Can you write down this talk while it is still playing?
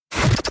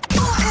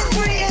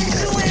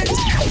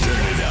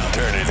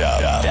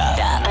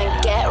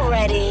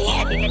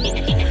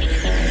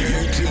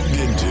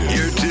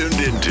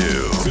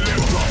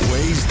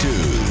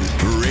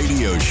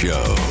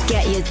Show.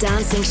 Get your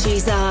dancing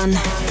shoes on.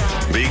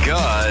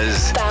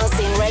 Because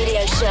Bouncing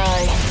Radio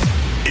Show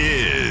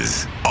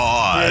is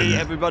on. Hey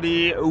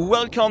everybody,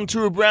 welcome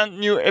to a brand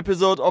new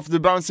episode of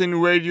the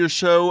Bouncing Radio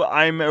Show.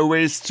 I'm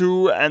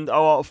Ways2 and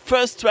our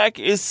first track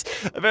is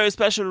a very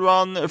special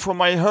one from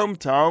my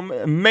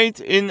hometown, made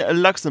in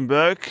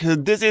Luxembourg.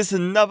 This is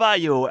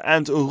Navajo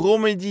and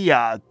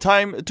Romedia,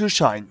 Time to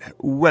Shine.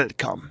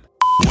 Welcome.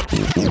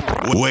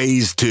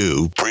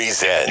 Ways2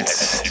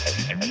 presents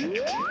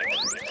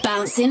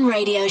Bouncing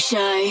Radio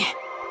Show.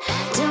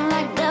 Don't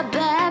like the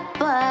bad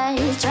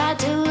boys, try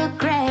to look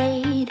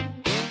great.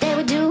 They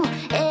would do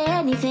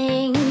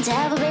anything to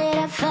have a bit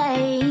of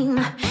fame.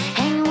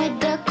 Hanging with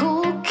the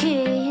cool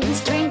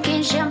kids,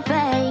 drinking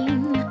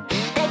champagne.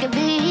 They could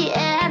be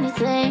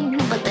anything,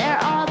 but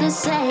they're all the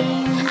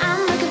same.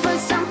 I'm looking for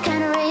some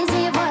kind of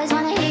raising your voice,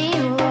 wanna hear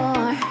you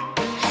roar.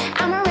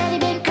 I'm a ready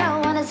big girl,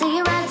 wanna see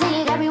you rise, see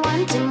you got me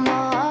wanting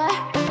more.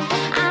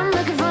 I'm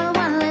looking for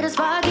one little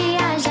sparky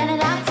eye,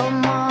 shining out for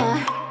more.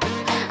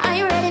 Are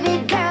you ready,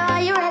 big girl?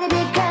 Are you ready,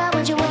 big girl?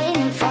 What you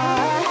waiting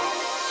for?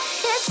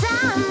 It's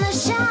time to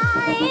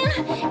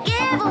shine.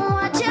 Give them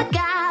what you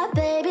got,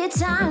 baby.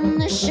 Time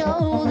to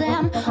show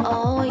them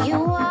all you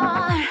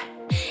are.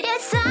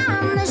 It's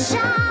time to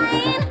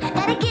shine.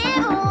 Gotta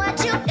give them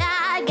what you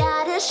got.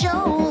 Gotta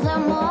show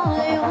them all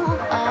you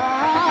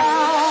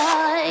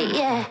are.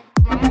 Yeah.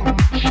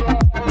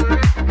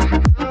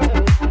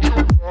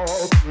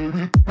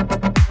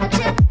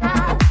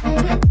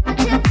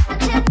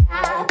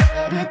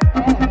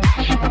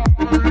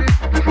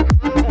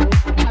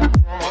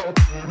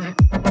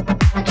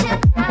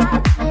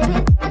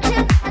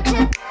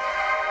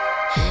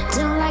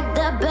 Don't like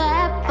the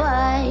bad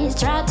boys,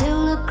 try to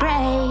look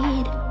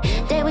great.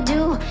 They would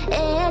do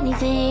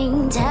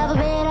anything to have a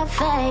bit of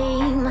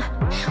fame.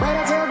 Wait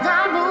until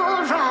the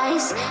moon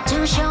rise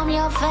to show me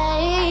your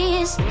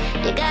face.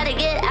 You gotta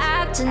get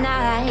out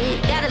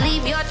tonight, gotta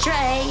leave your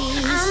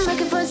trace. I'm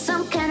looking for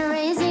some kind of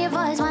raise in your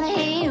voice, wanna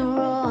hear you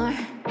roar.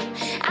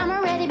 I'm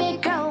a ready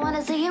big girl,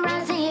 wanna see you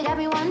rise, see you got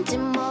me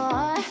wanting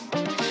more.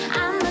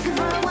 I'm looking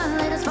for one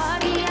little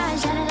sparky eye,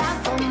 shining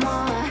out for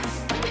more.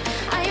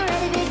 Are you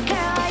ready, big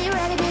girl? Are you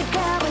ready, big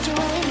girl? What you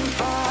waiting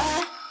for?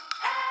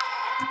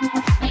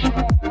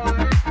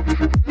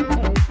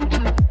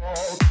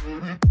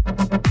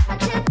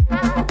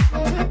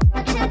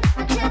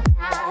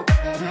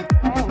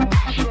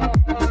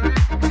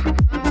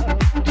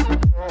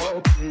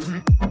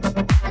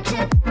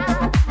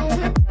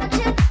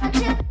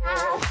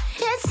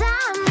 It's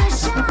time to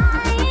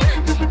shine.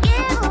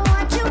 Give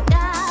what you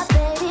got,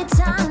 baby.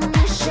 Time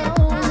to show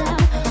them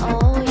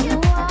all you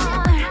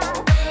are.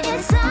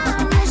 It's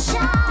time to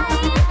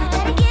shine.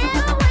 Gotta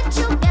give what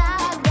you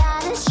got.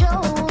 Gotta show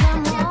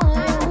them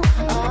all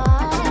you are.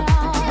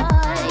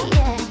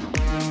 Yeah.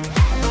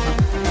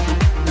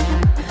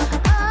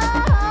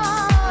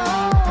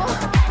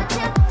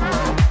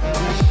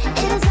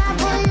 It is time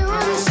for you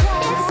to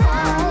shine. It's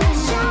time to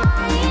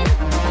shine.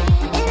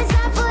 It is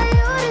time for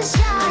you to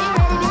shine.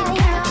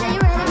 Are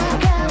you ready, big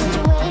girl? What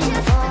you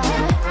waiting for?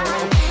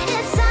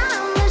 It's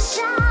time to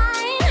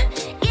shine.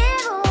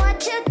 Give what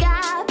you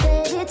got,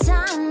 baby.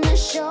 Time to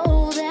show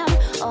them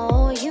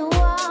all you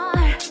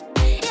are.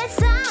 It's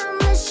time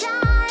to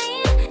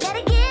shine.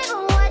 Gotta give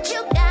what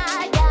you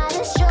got.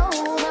 Gotta show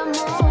them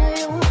all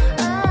you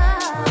are.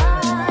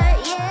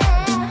 Yeah.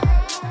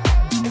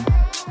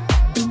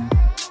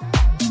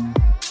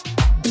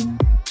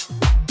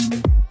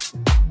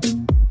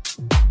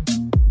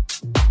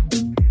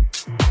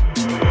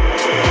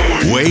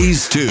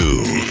 Ways2.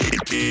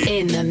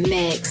 in the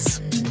mix.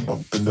 Up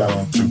and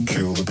down to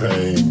kill the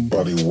pain.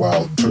 Body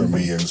wild, turn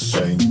me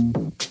insane.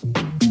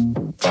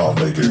 I'll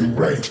make it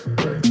rain.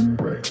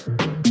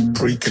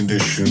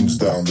 Preconditions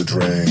down the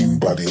drain.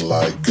 Body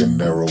like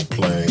an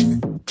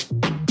aeroplane.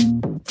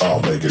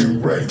 I'll make it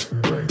rain.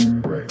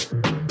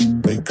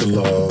 Making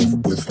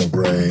love with my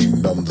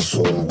brain. Numb the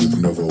soul with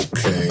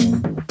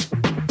Novocaine.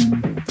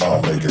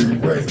 I'll make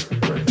it rain.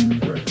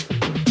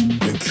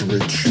 Make you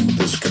rich in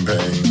this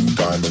campaign.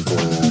 Diamond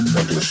gold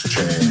necklace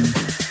chain.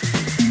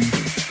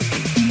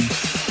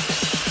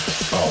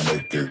 I'll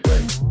make it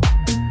rain.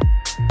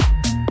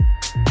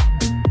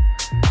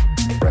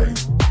 Rain.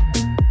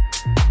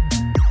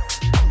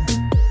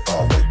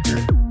 I'll make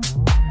it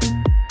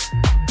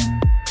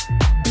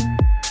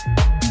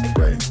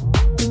rain.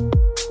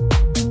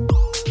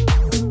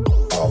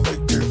 I'll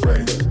make it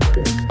rain.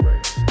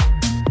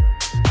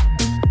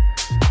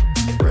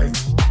 Rain.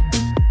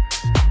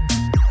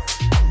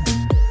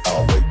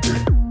 I'll make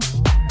it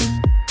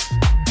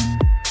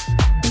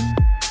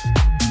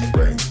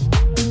rain.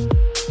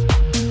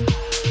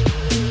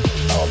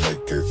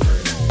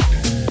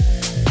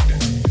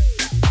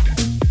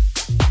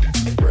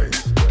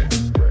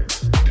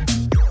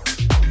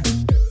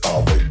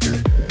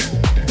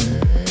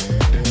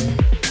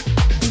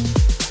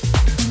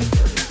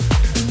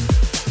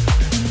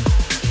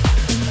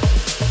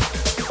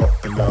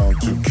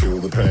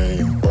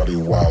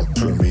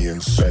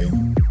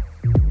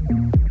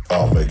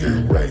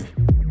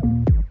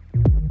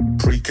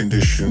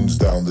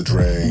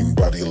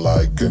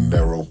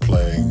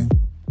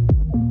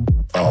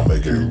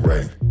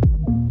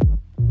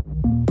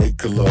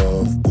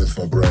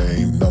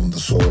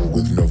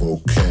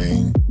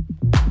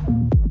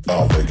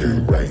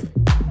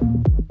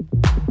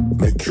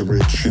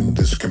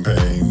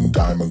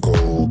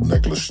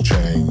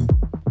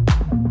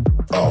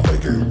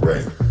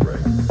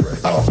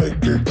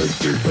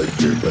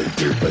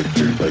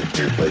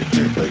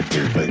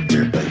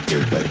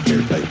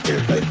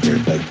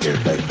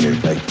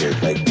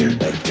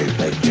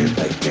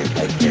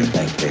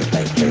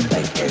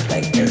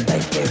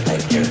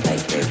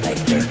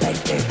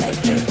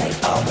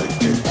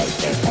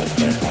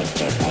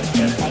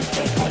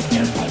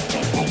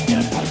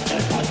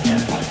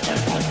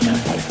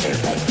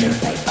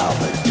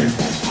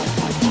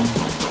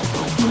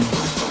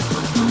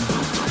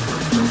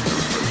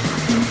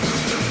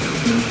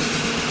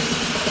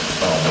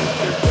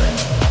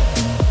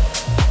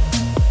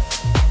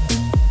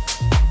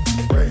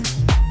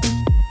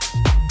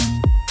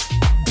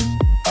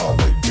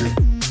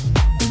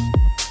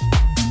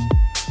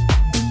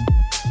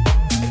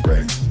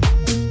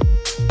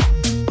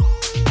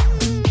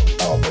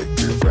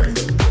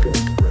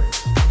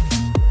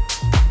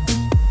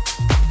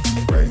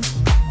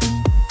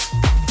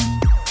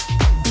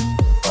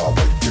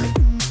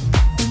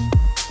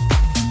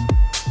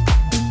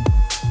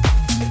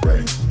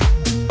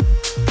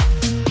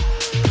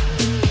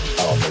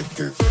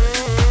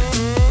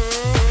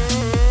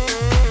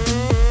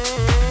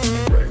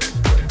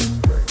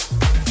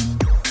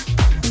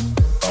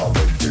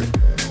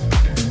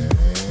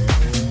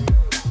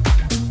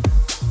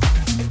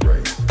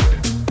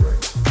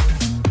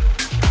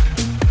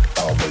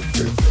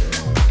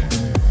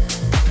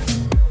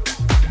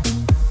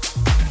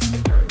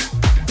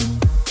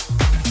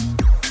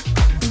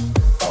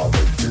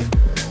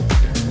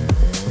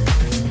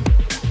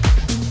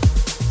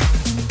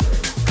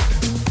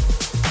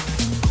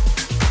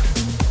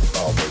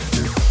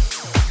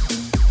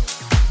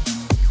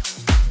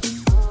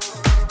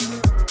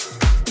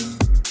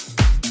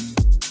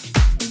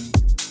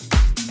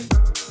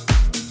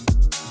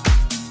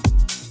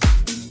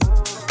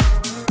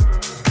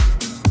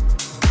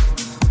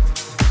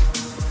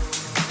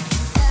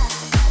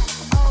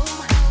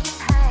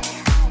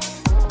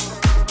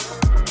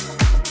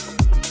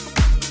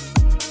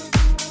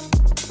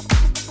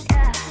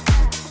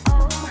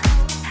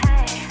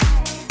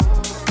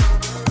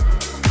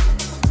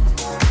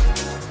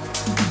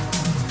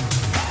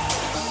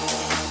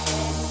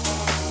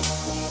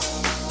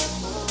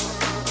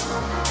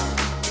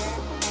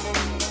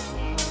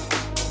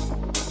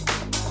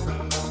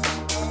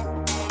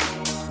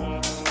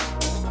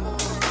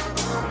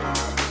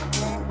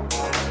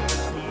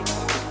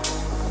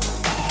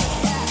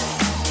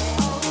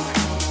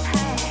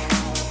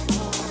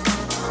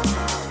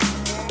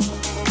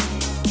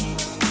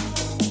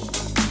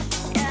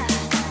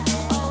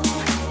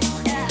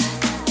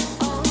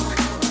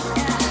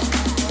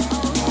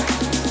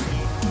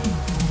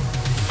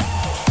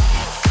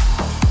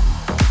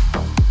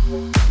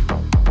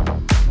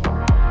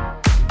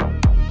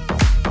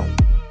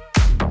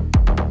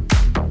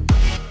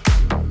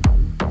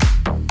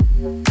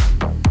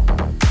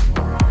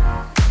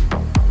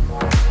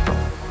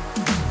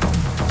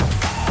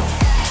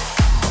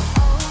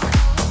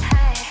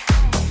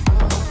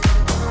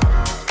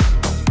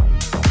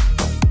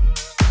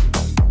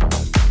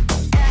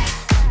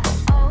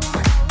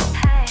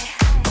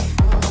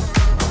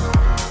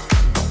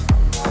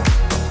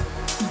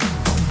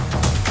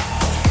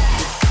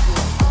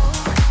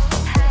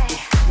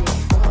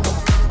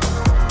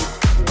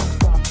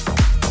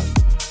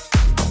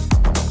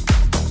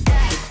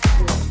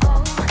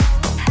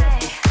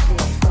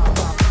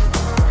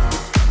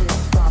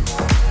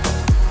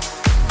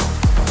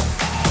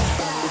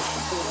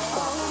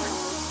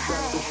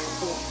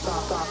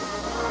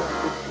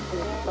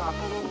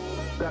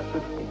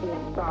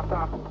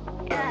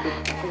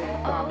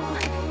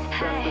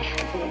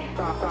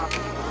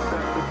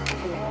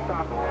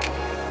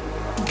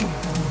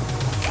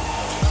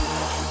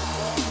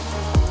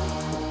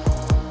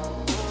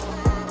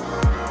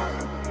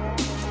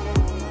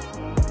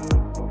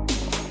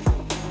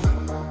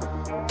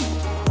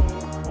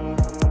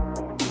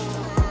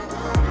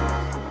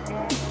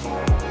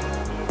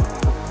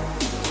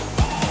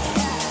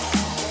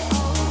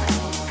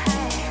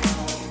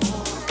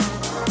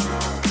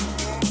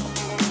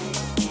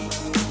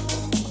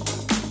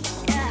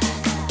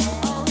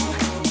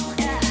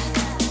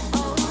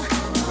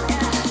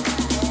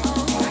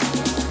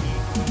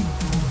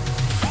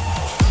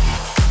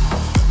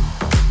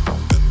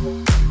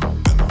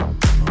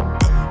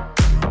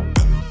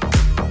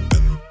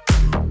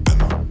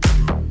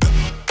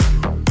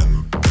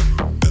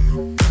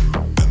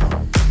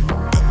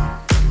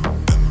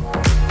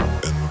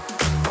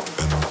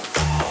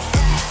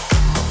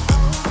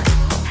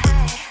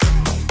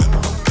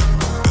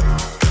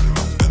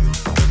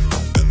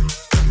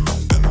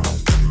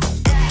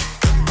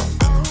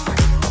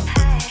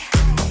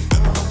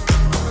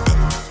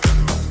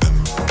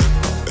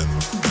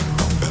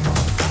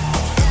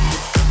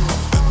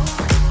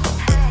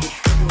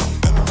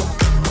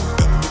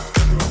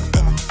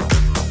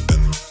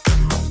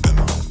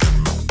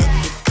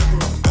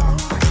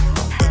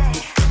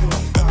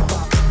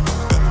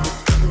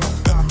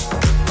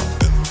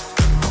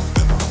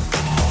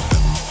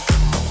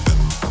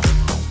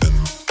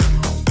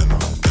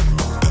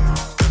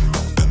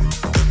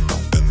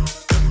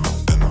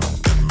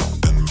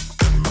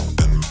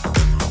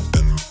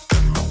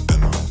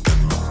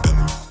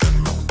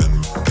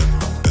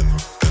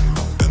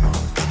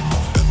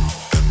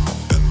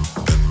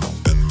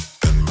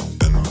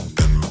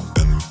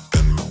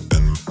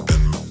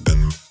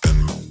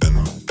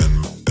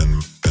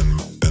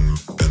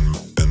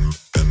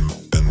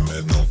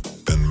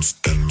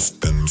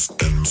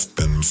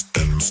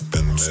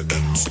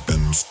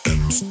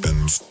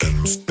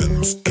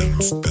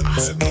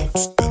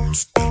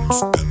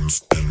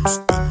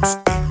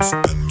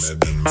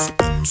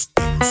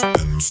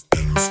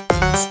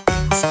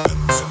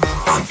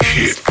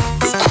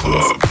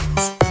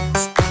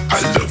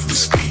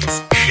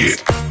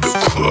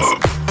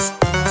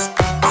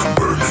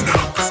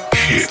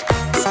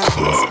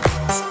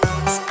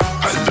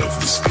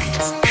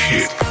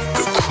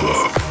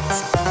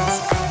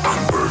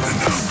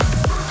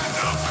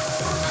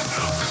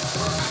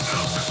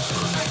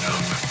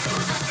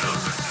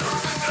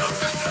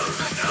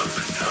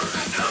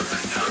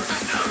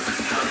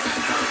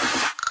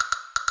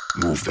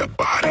 Move that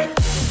body.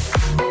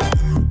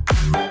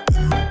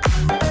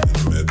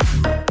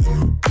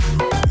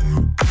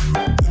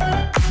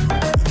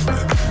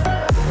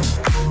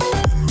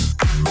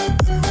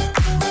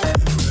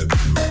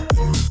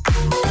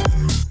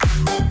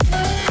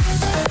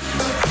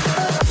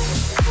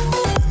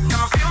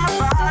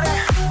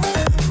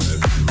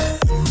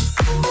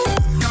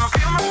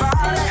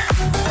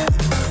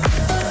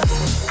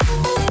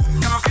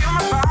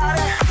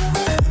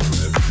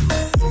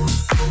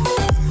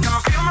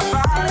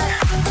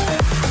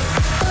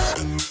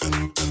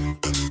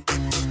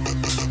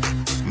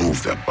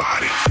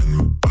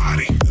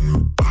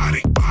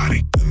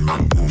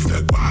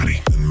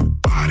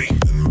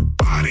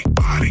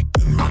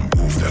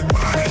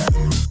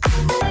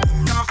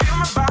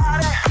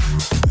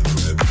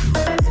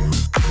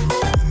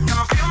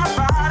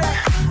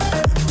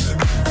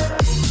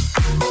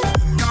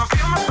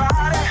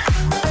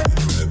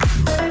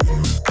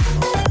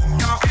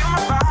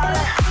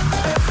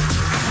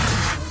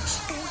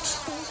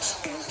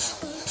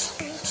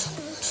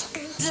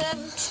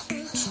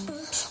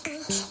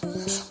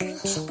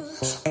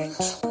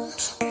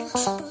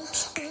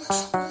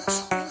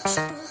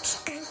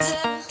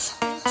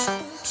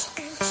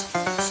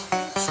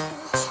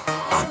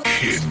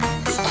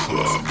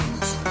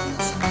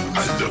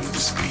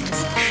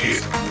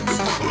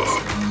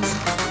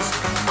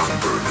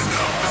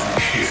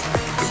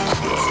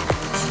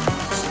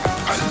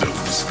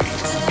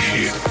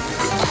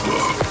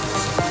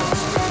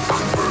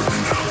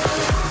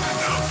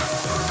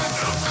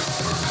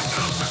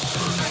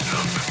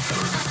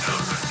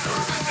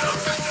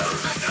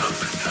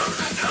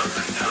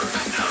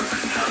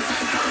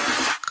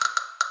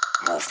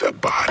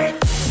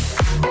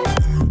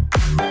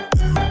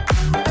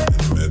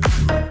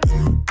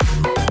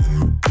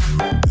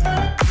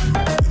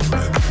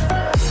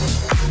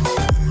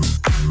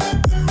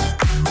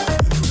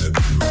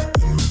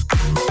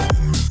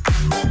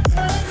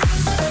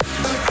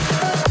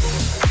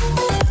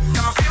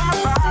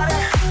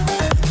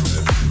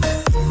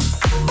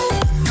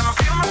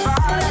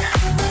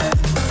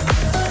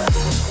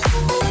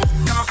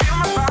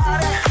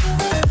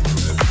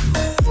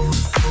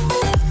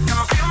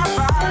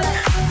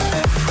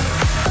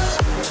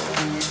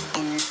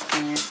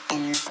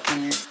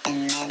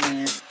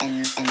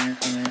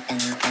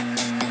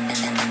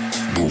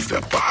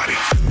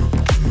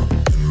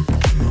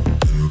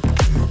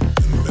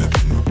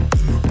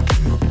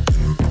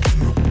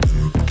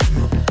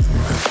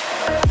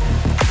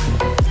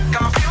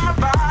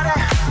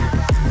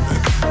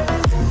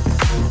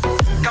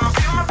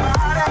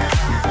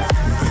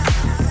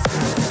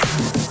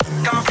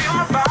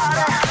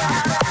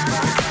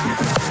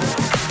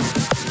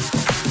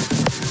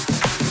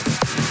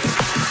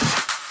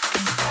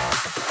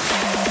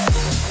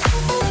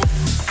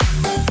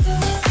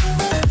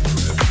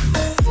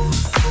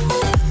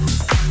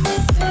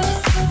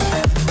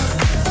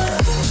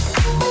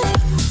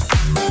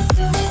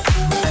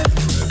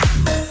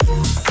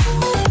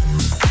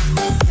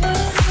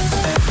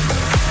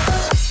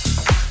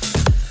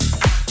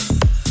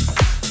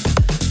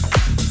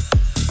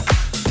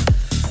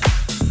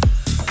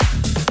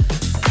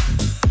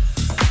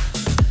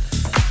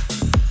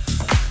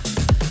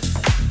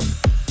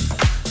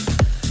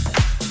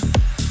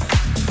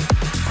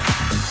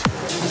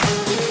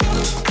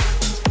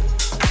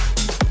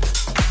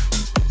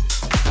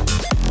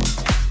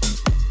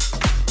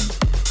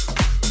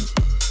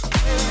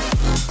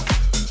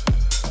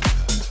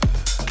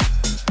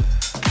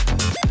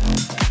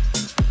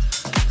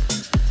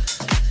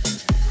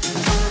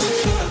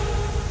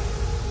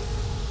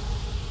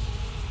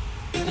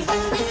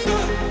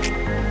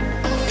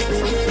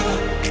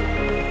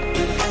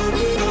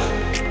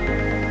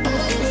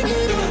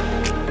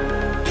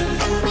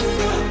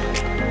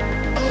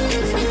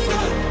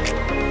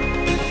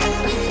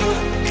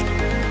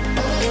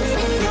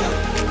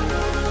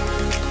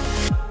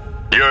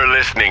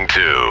 Listening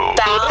to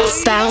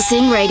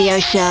Bouncing Radio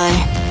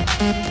Show.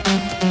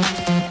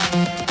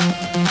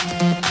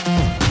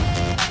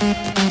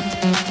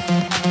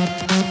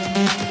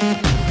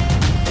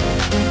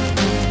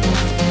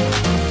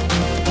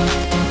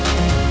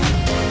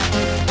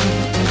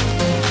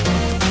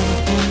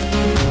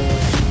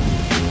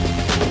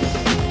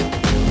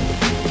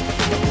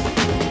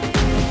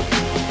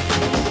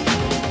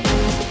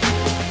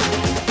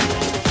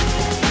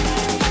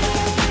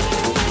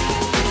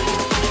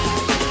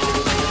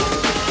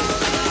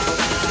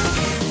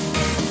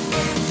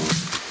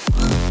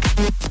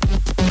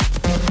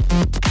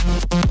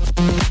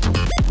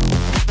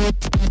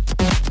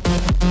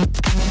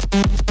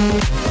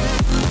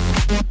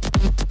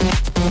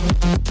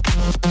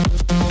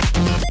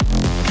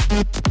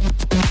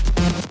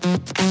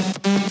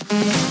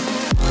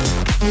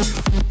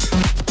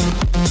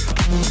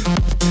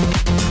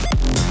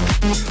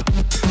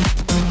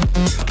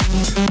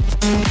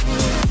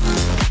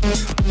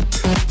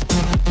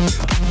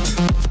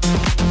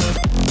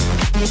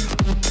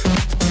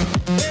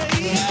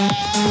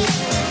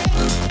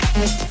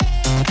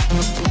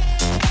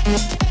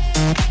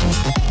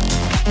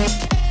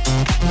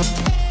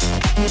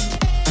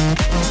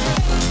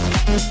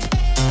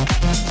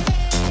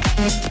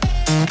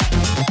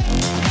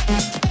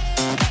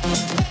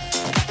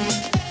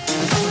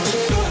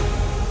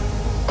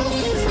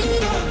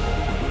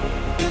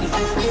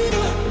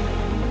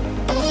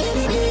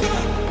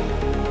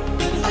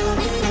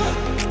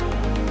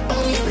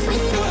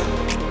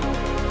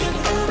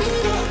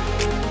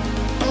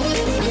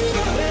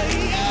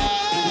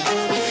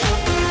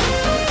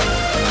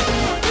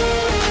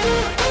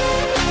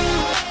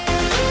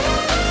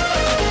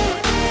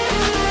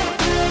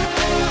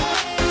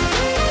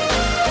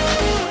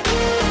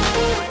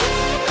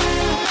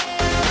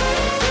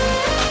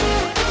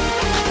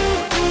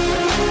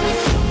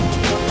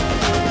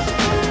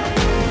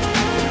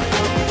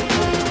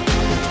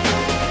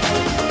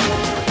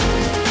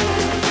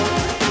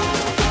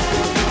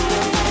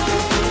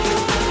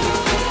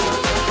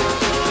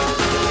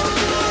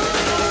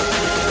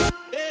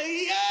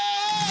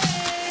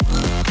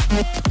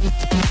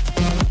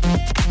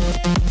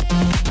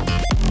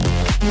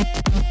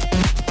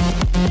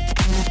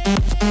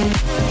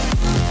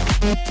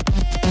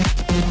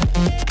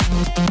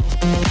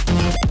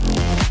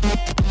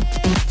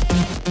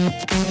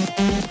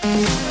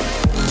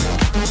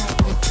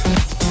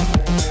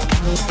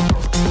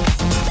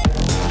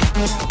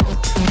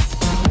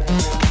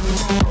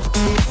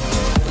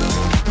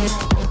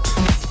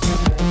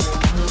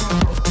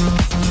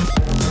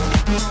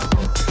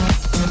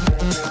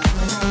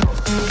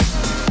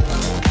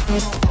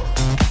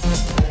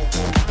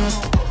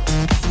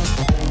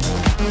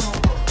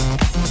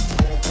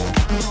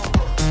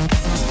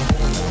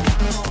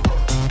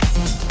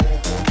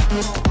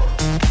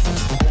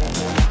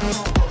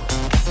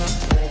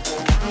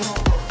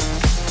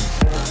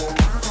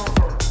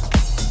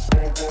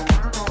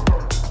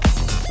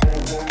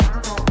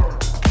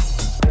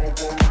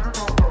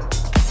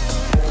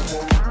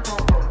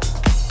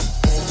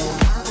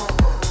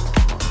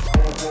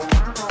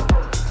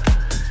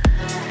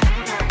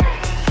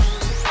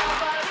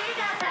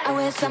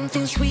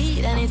 Something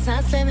sweet and it's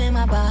not slamming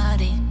my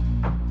body.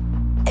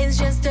 It's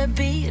just a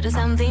beat or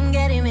something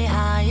getting me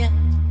higher.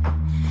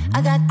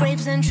 I got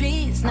grapes and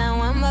trees,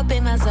 now I'm up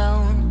in my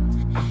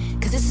zone.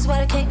 Cause this is what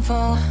I came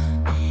for.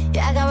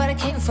 Yeah, I got what I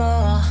came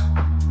for.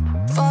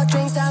 4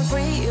 drinks down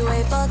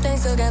freeway, 4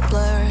 things to get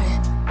blurry.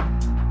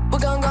 We're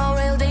gonna go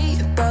real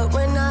deep, but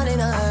we're not in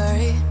a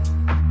hurry.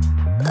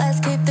 Let's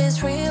keep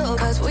this real,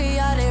 cause we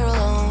are here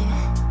alone.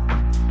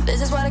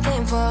 This is what I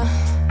came for.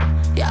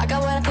 Yeah, I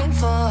got what I came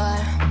for.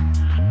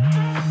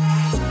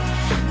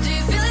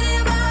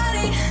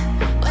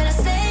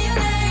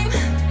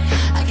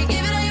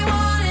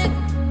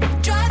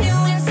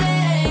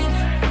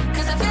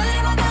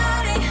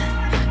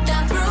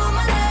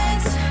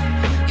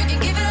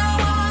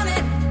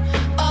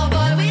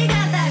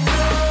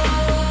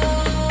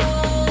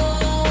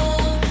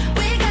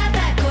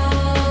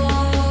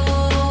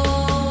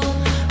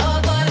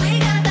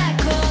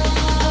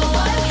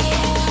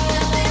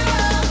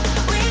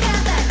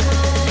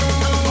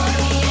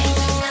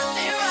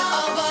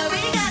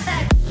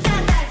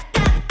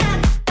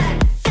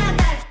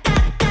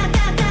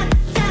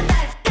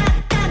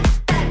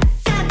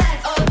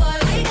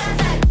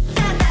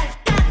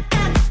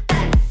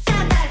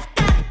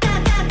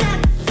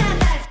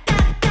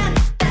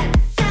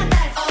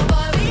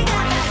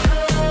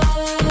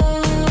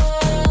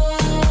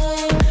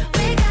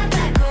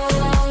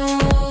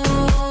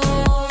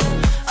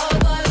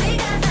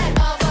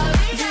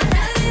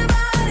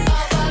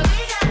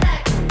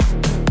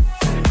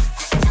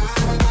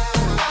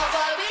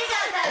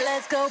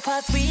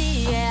 Part 3,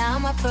 yeah,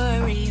 I'm up for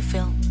a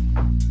refill.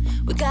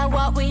 We got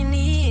what we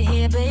need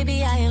here,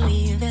 baby, I ain't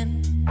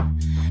leaving.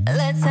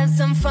 Let's have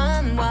some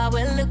fun while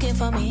we're looking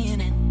for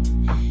meaning.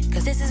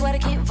 Cause this is what I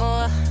came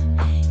for.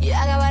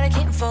 Yeah, I got what I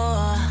came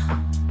for.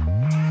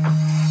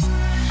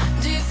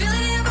 Do you feel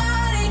it in your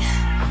body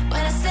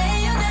when I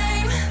say your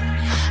name?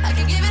 I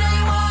can give it all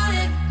you want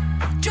it,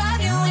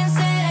 drive you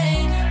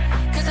insane.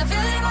 Cause I feel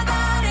it in my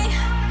body,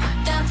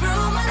 down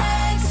through my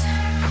legs.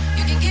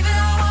 You can give it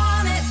all I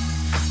want it.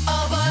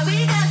 Oh boy,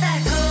 we got that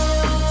gold.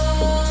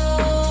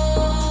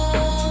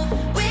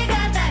 We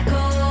got that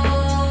gold.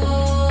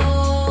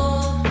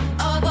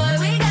 Oh boy,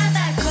 we got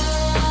that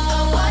gold.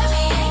 Oh boy,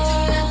 we ain't do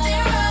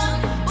nothing wrong.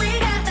 We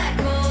got that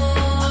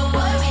gold. Oh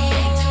boy, we ain't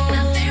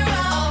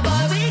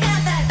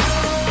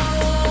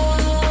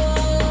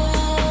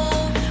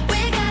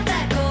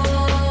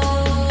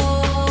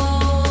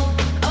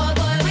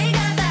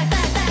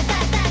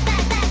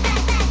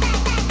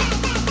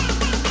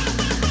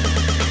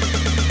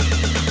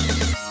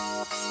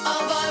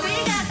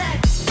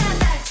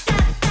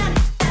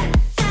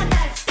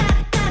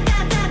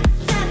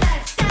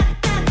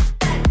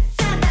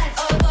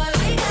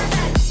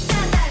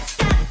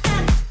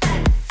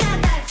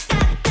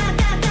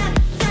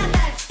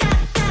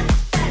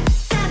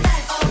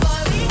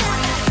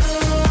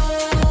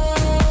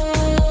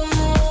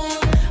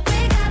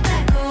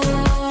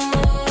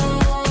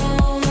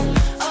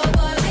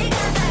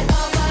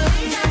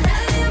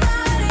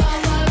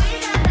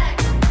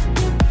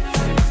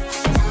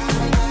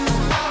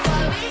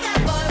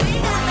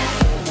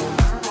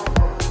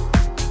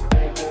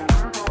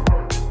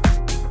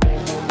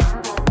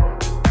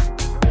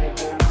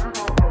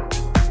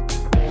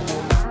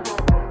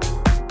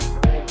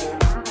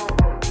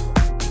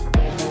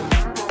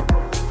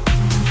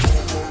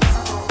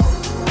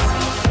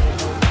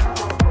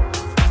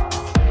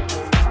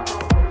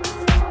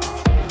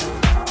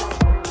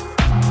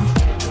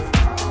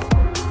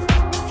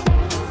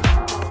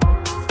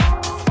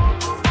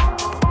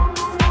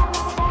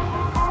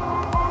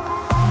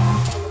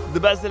the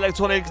best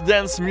electronic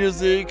dance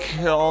music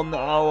on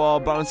our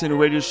Bouncing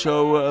Radio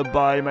show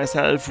by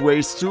myself,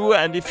 Ways2.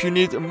 And if you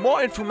need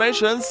more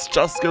information,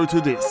 just go to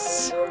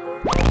this.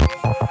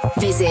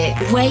 Visit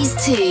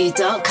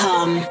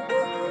ways2.com.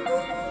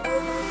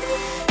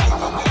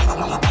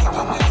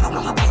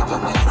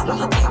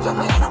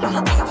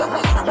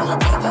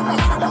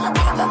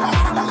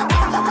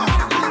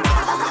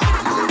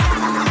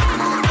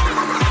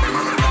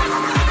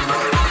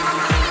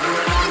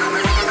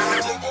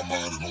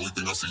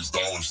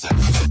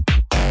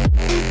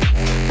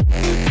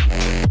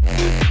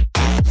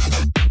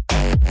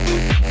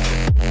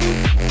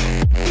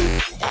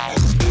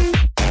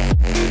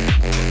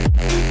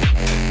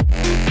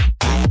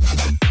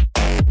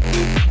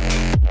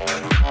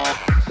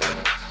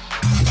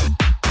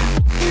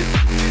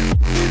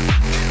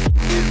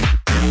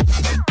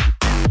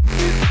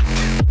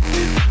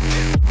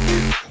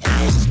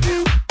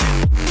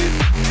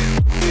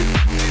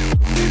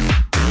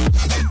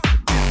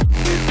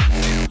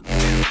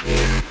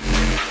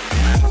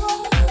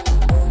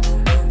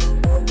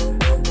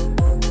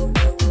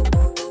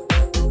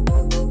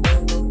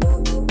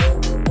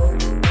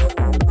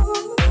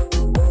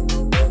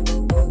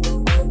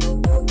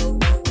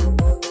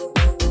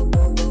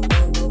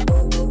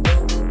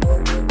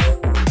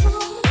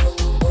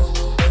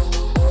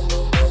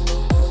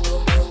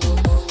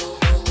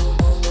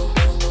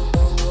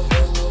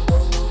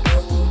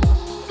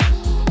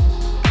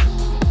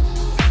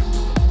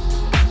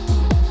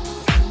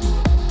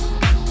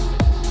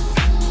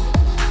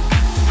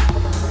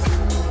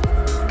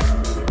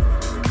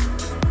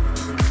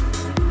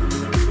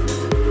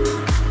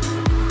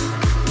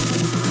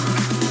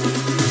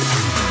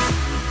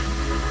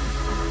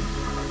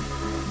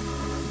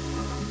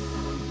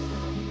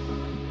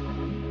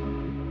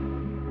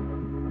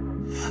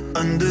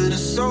 Under the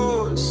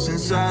source,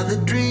 inside the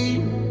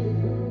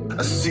dream,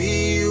 I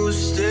see you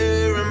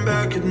staring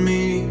back at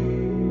me.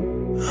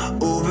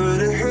 Over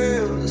the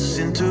hills,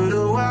 into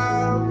the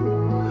wild,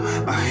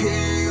 I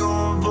hear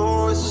your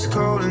voices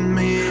calling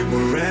me.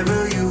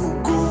 Wherever you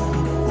go,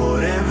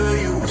 whatever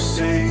you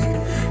say,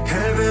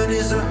 heaven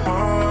is a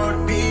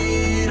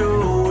heartbeat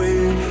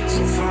away.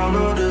 So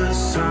follow the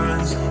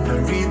signs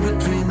and read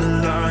between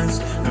the lines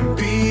and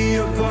be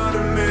a part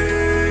of me.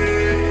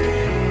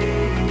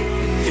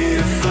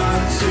 If I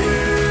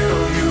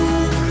tell you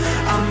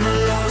I'm a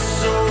lost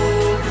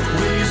soul,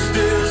 will you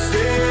still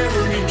stay?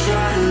 Will you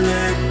try to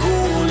let go?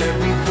 Let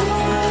me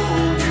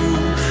hold you.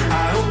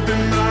 I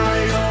open my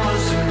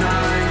arms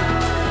tonight.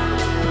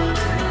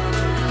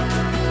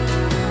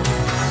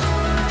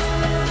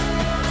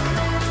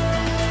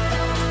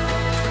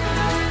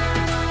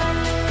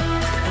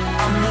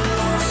 I'm a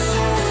lost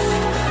soul.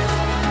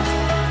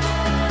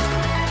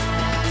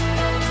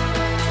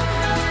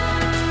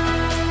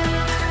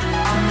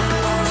 I'm a lost soul. I'm a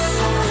lost soul. I'm a lost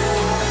soul.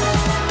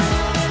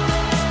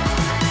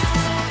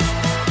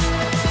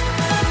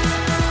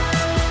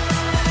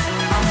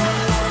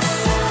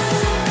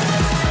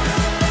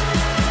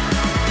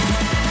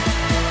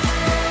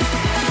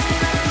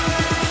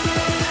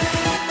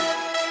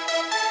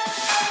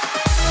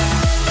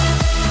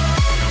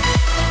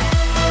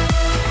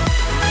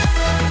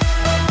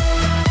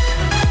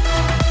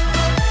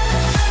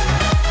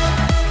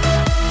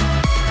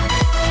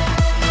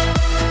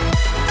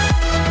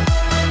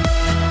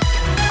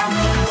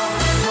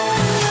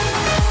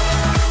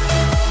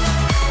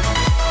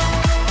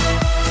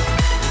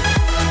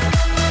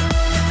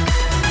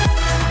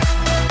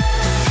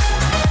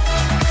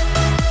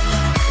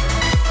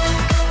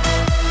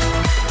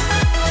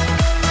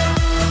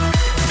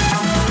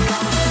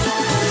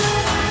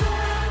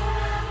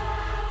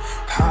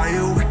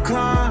 Higher we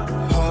climb,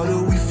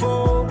 harder we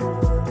fall,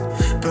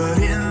 but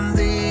in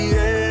the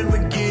end we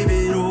give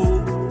it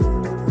all.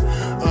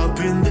 Up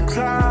in the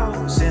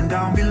clouds and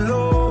down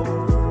below,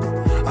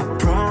 I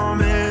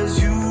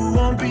promise you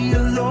won't be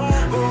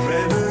alone.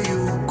 Wherever you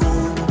go,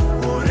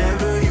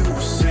 whatever you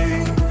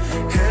say,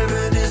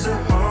 heaven is a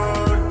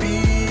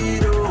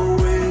heartbeat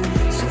away.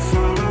 So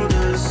follow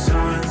the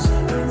signs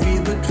and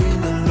read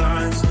between the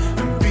lines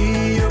and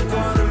be a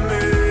part of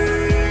me.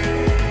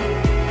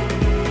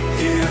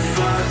 If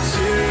I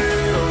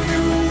tell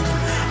you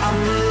I'm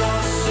a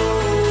lost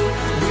soul,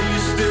 will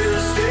you still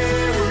stay?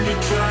 Will you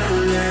try to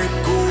let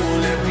go?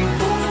 Let me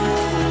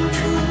hold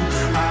you.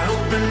 I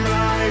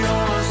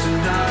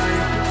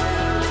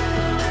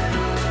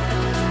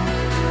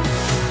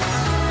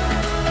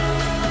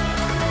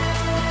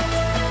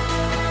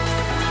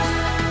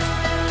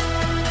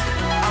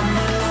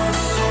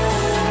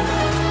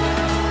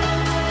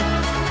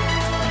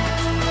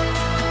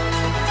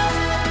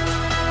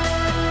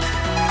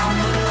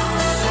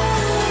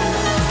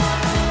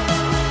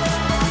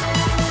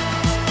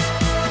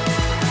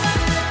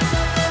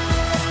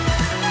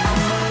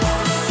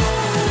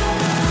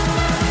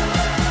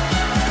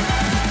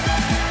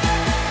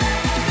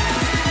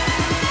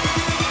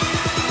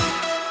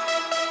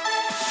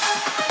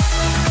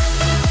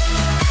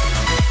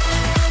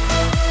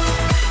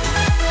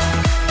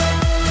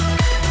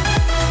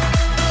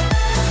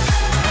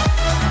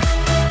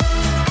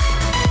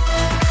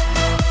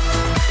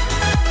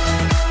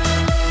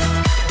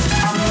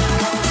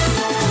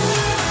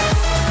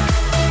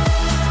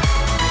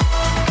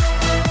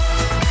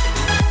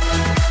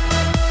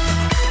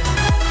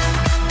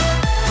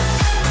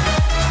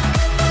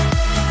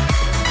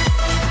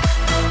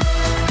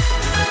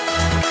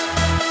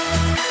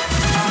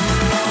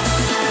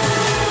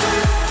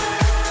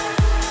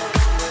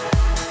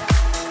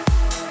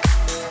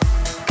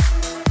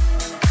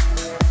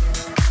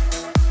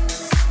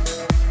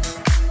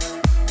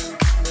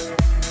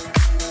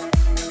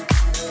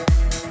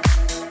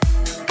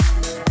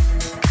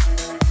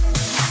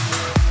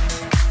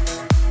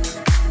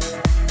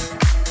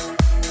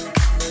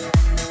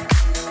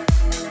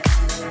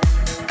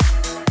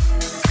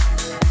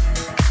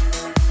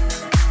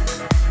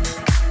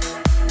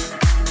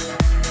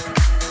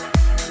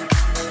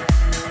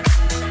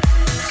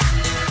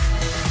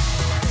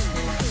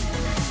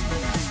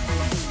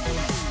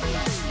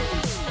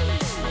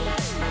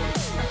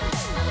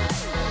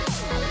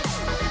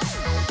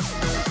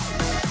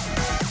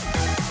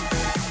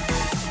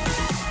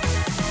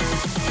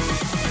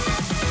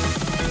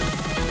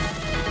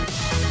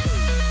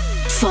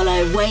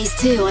Follow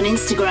Ways2 on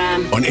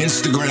Instagram. On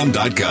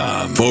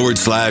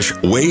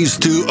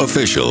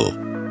Instagram.com/Ways2Official.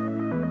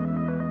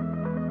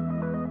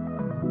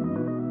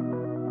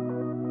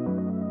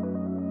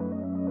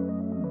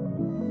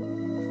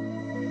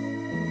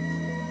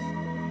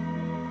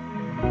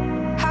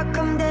 How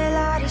come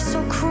daylight is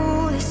so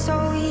cruel, it's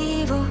so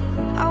evil?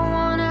 I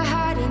wanna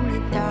hide in the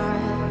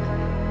dark.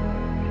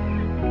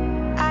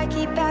 I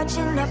keep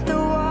patching up the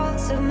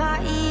walls of my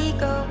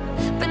ego,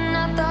 but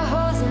not the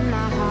holes in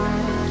my heart.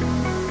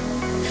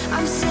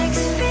 I'm 6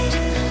 feet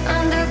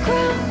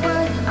underground,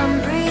 but I'm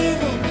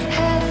breathing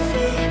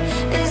heavy.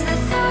 Is the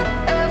thought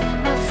of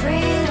my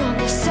freedom?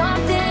 There's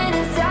something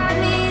inside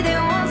me that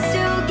wants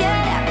to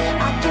get out.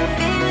 I can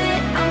feel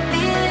it, I'm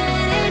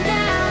feeling it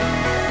now.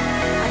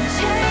 I'm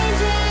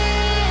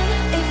changing,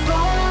 if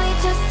only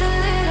just a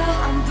little.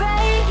 I'm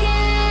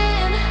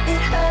breaking,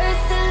 it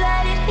hurts to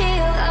let it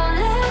heal. I'll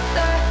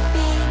never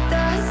be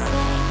the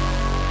same.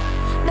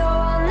 No,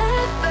 I'll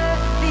never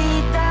be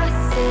the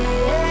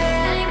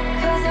same.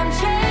 'Cause I'm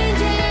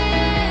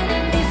changing,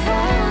 if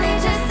only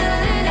just a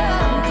little.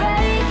 I'm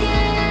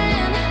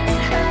breaking,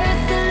 it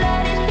hurts to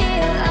let it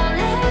heal. I'll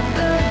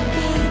never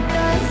be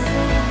the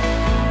same.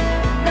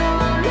 No,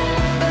 I'll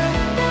never,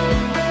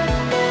 never,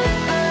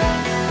 never.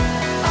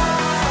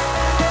 Oh,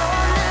 no,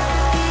 I'll never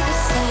be the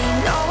same.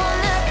 No, I'll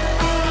never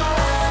be.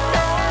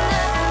 No, I'll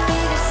never be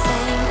the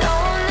same. No,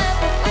 I'll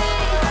never be.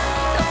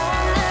 No,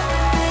 I'll never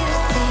be the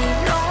same.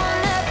 No, I'll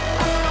never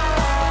be.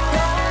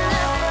 No,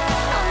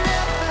 I'll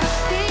never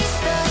be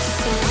the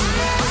same.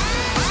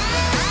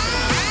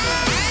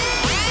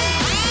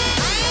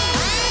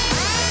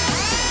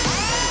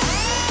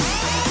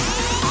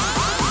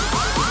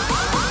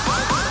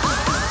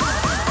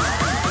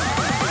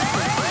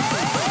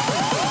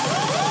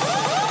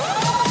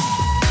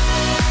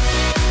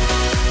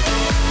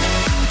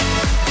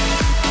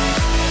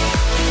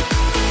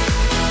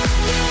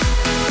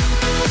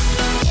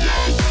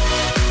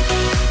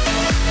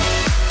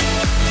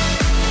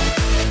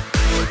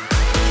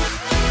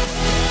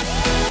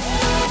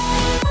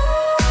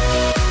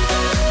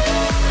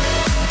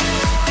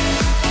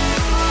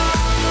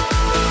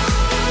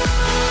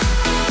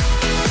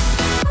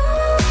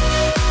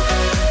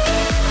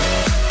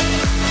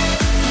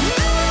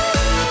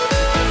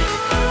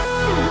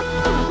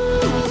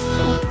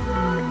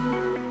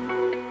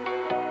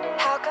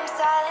 How come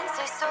silence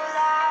is so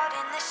loud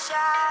in the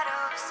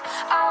shadows?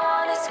 I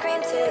wanna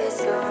scream till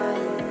it's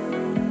gone.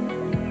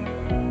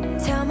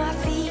 Tell my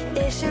feet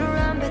they should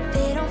run, but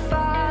they don't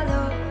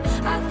follow.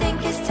 I think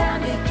it's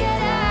time to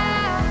get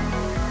out.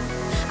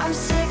 I'm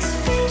 6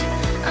 feet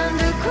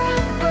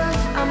underground, but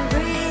I'm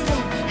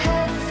breathing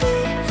heavy.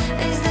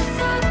 Is the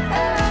thought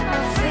of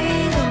my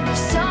freedom?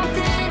 There's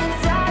something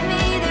inside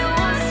me that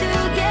wants to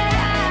get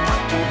out. I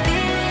can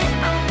feel it,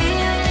 I'm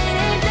feeling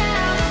it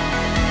now.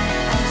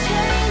 I'm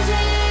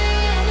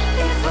changing,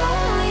 if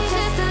only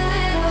just a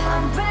little.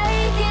 I'm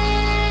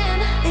breaking,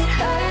 it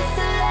hurts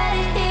to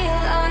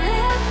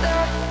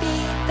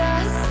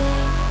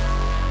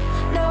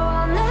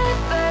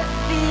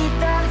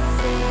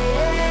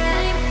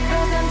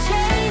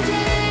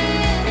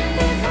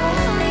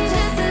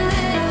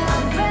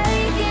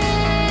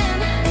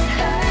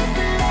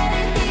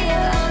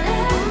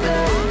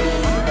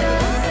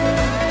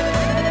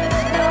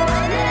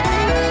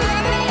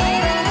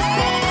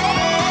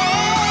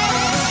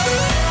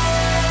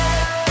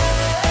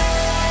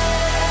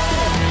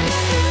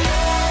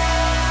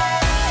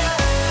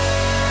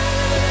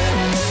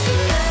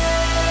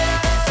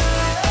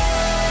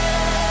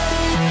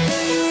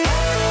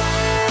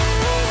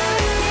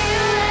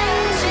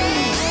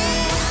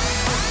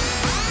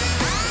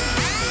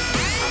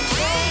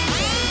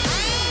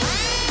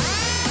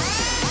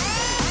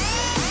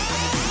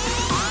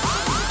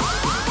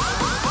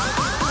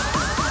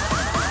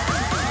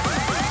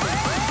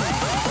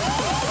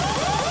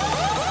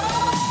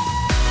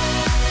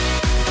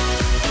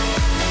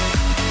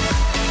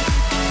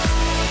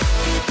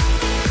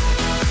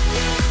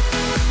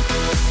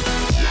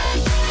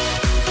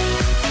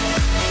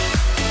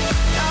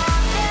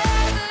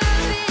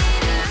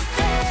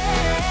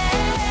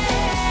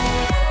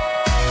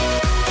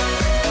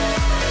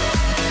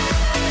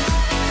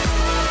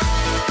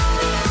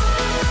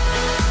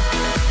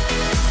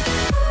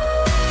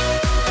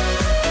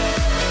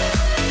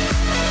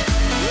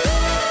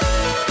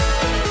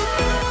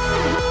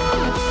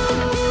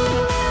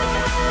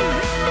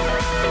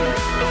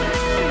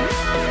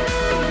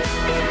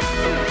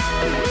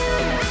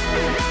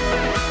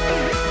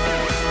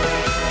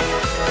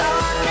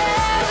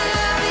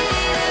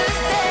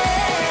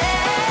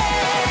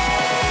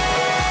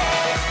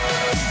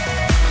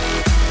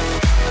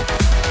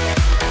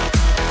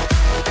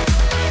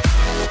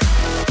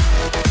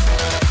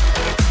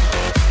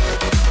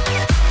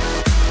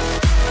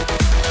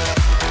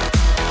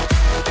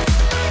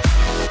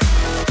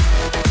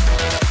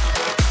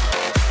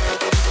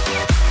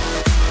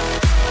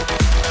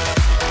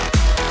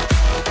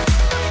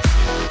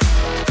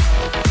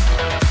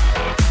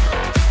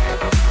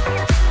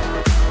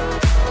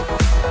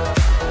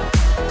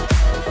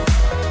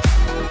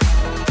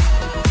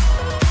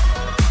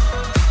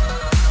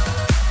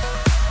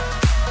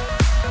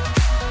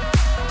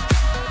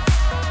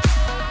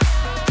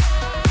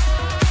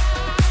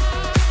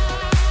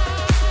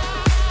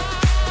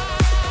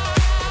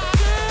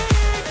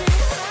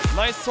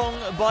song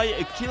by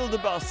Kill the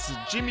Boss,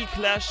 Jimmy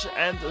Clash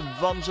and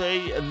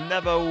Vanjay,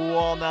 Never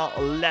Wanna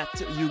Let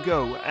You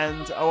Go.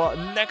 And our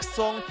next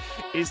song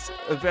is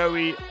a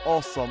very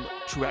awesome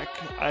track.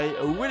 I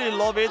really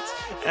love it,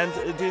 and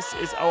this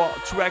is our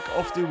track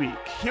of the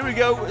week. Here we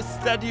go,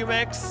 Stadium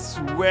X,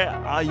 Where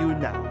Are You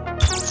Now?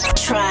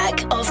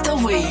 Track of the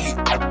week.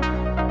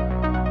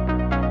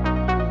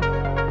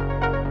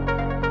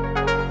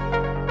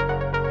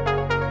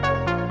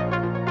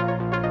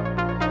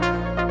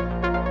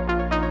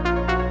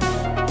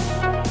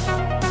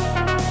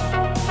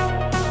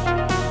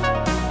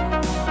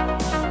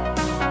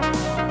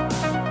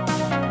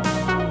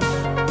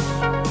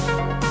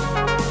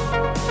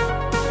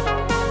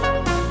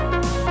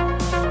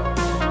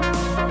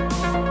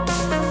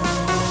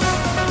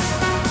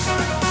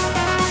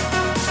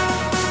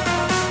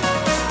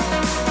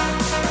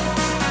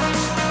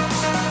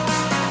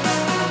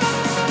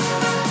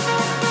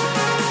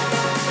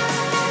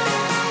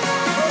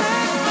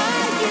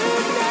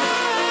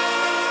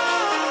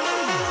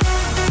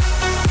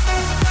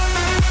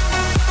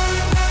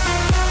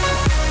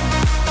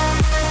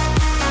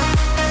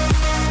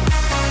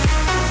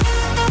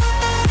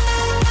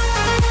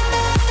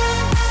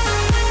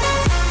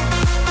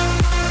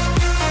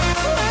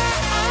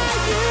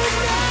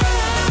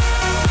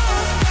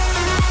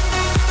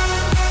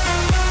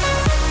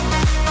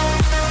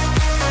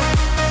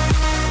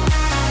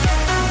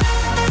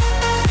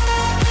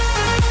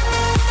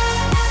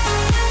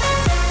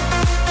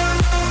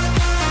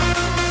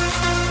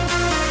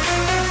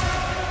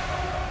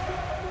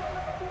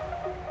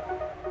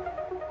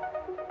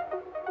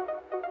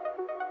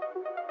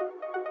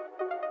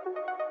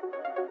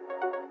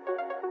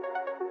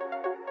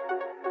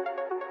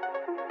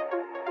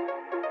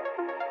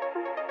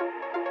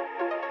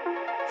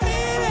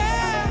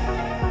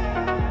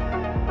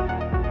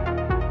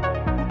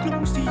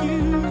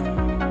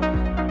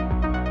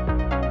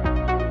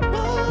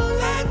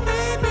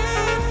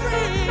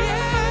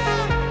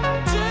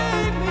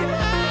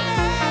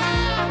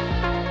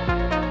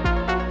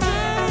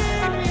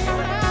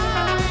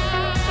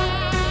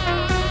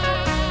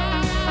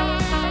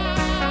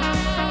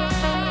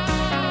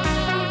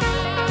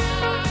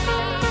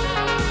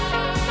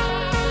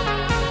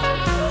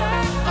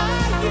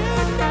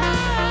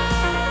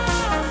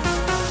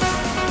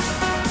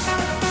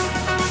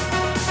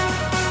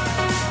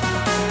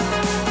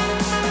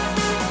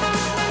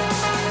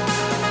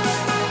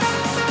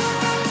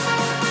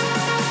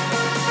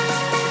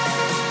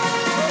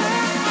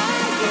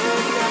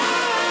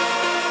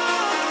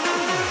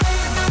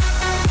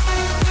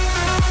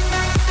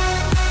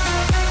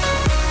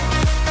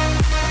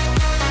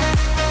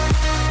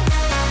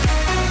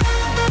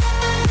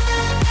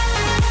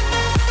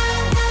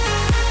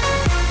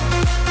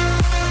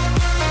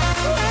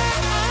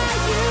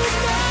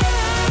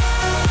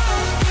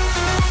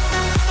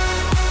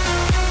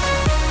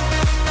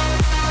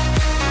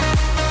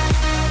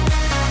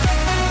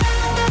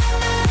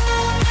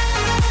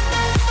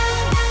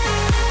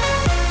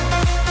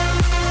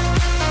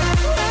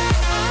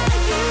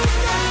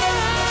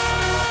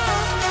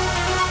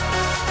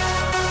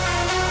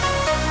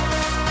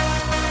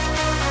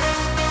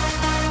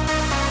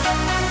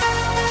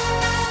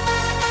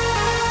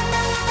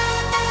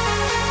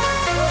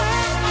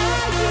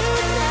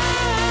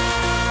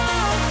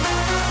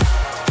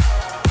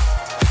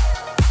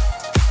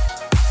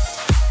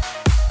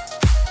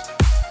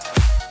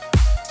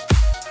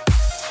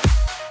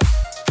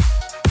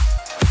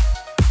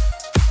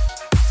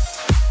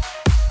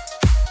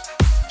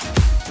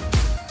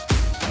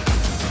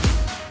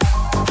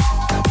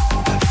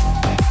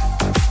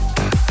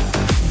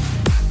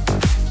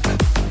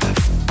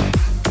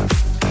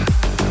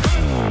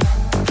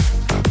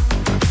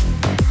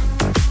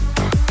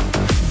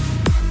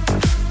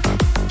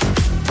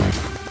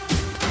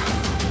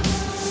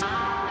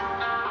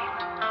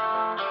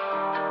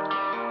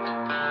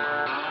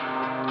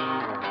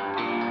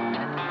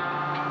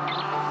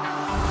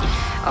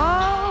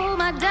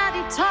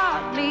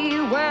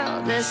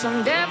 There's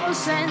some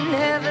devils in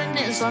heaven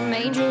and some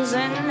angels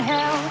in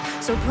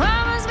hell. So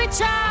promise me,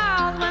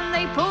 child, when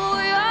they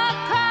pull your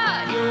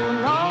card,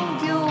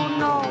 you'll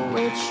know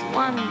which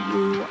one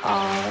you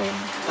are.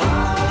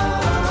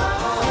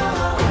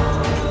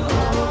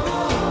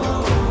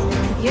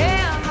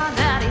 Yeah, my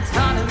daddy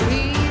taught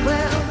me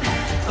well.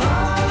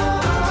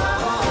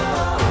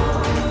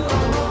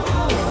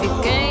 If you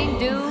can't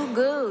do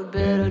good,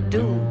 better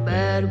do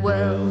bad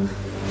well.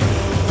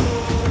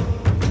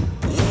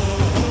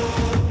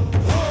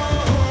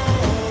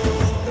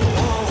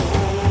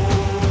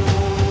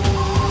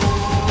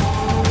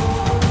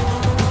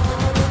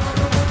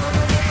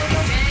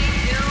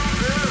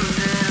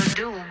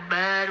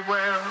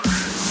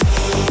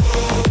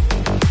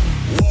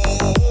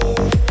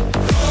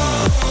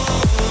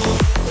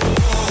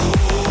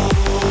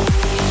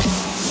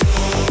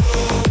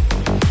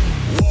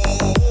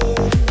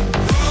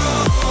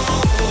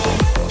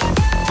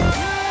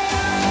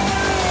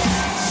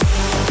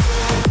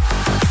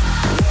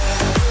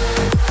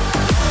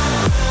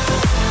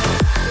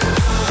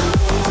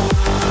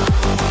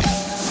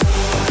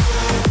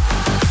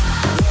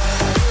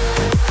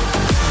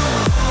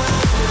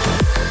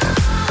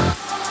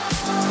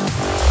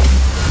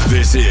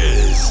 This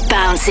is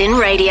Bouncing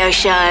Radio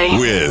Show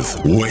with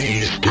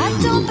Ways I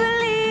don't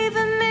believe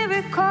in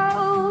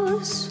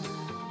miracles,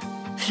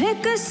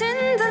 flickers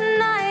in the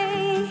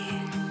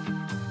night.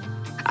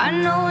 I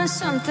know when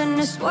something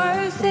is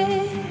worth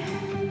it,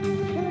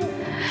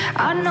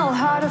 I know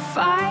how to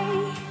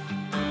fight.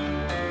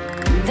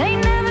 They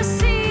never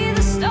see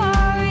the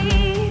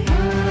story,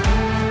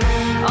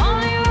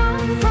 only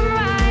wrong from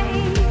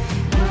right.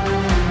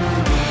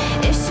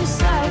 It's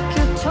just like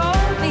you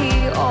told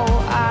me,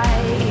 oh, I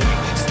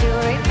still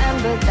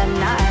remember the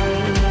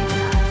night.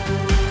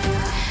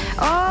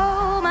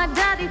 Oh, my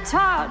daddy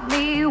taught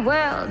me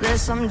well,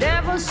 there's some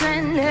devils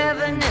in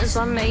heaven and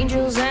some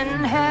angels in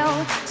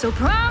hell. So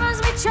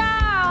promise me,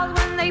 child,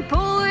 when they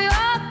pull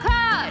your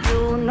card,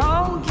 you'll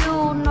know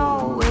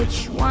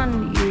which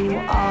one you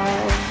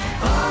are.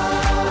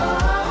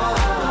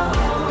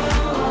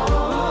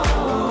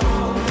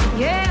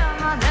 Yeah,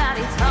 my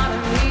daddy taught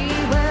me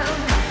well.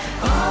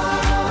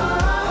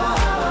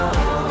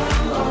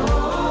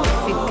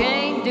 If you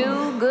can't do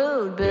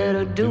good,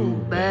 better do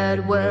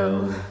bad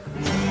well.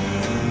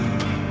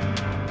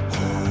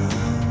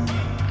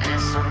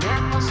 There's some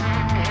devils in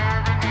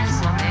heaven and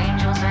some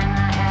angels in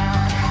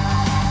hell.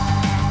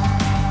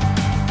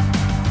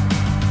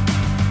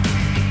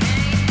 If you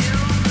can't do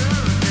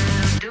good,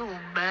 better do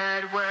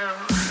bad well.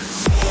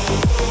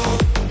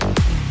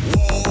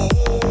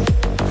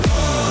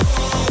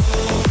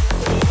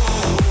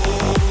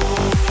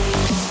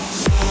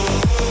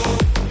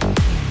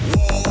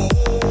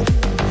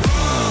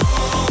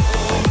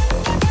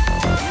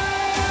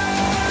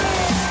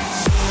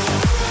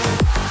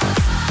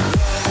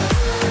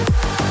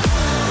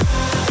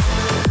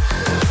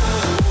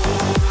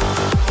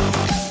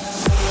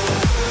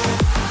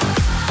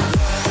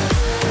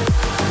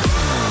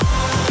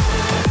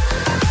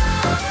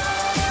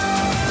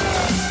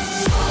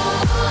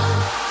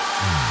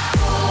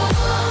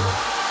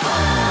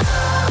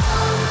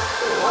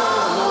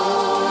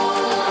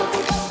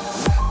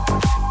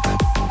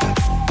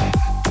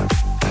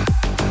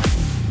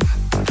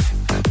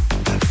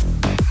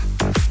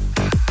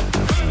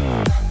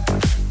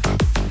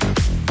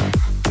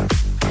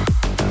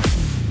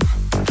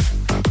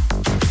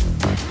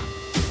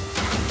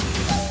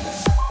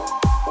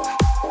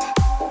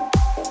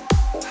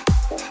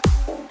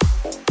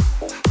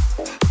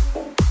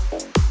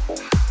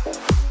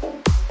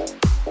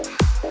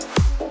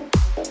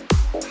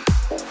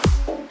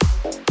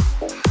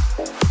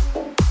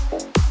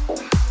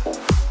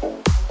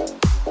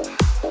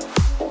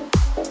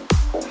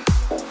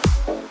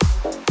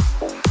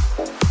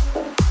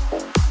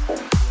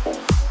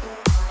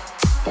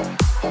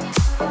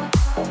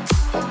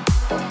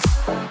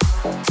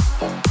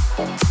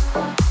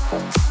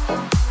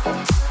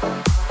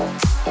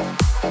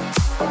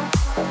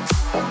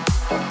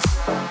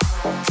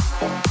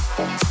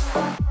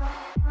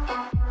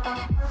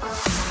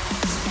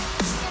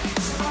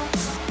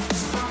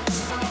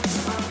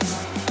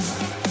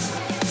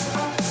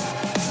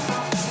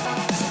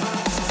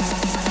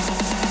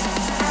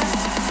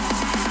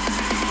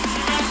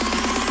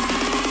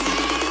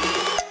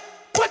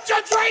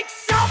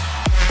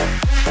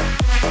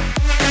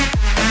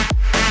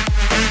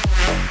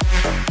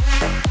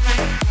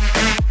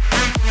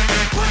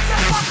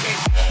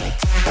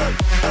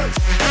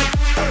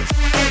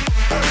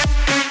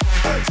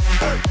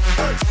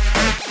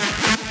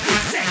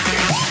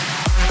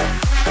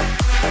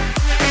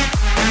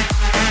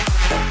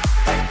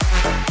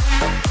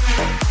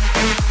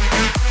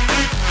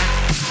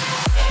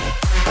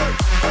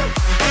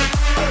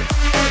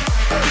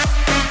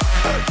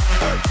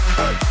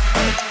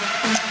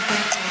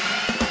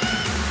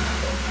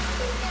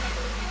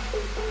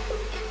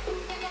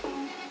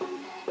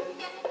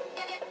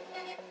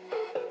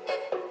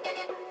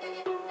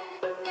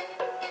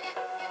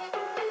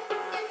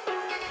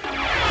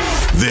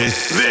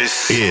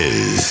 This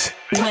is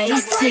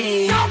Ways to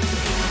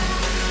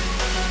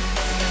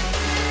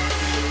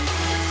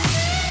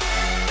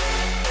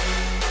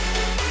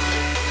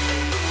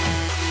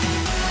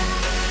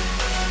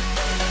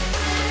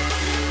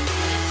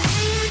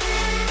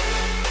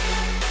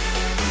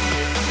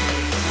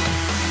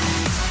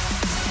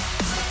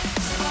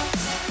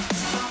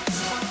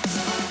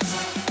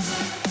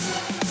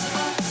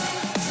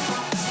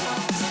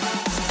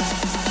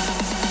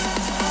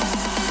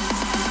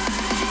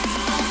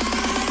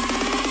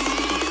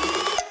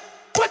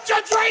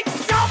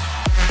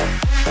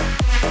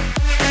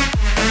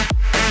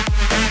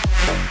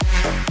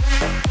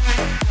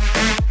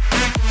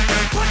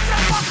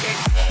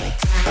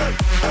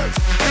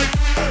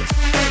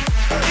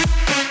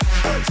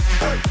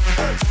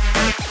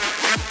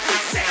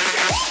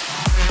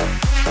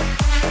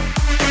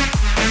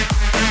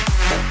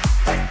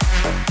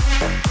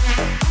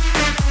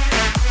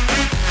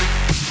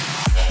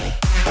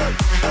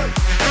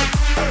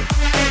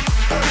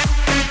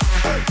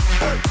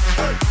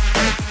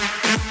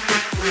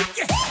Yeah.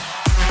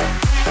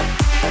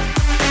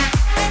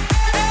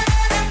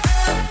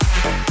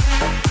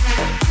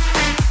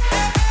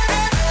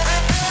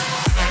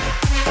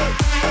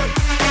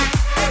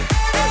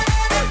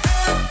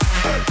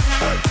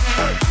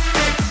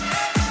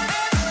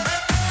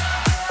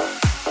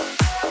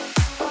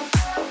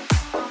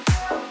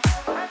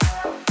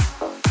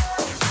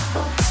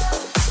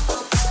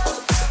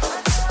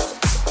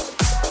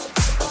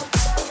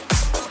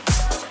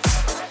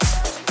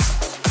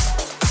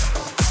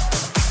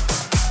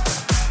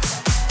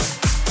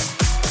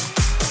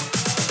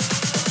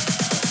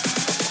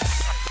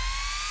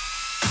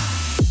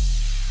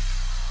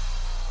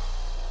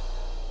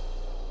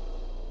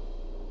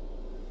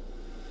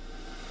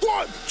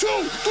 1, 2,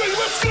 3,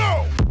 let's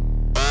go!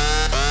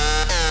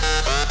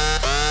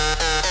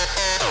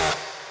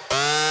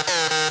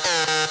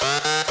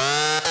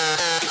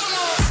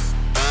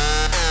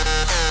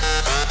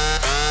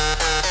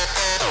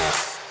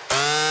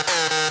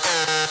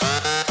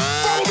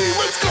 Follow me,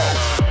 let's go!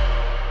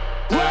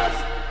 Left,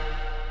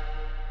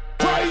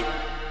 right,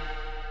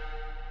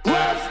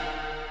 left,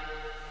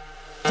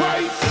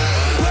 right,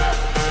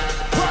 left,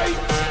 right,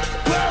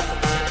 left,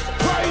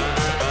 right,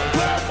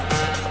 left,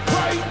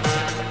 right,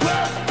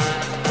 left,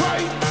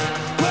 right,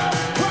 left,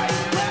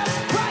 right,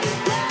 left, right,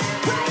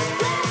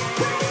 left,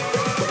 right,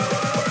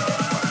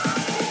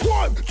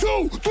 1,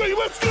 2, 3,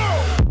 let's go!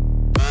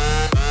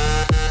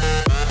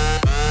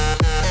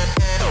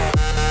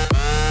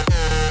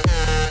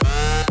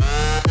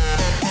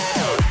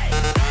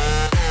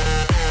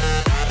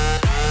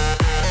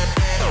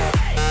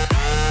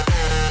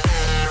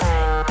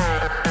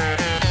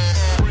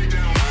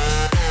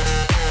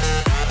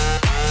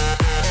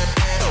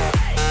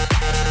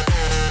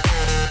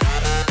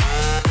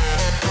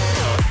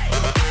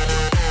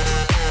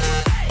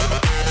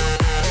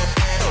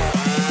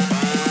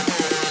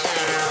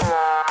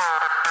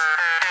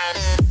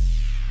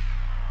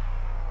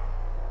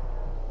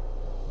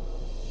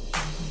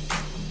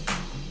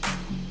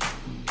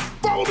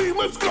 Follow me,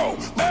 let's go.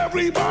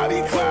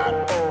 Everybody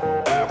clap.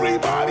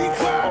 Everybody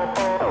clap.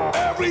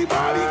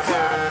 Everybody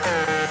clap.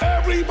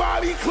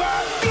 Everybody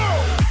clap. Go.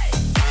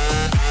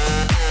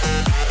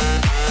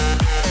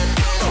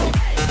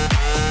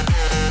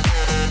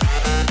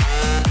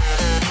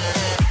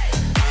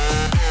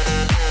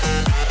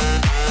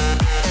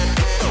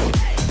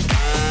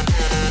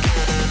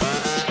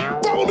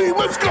 Follow me,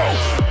 let's go.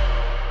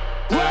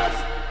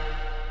 Left.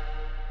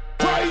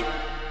 Right.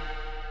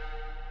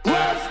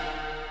 Left.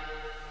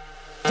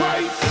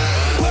 Right,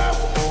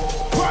 left,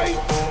 right,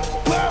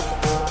 left,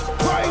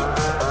 right, left, right,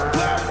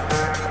 left,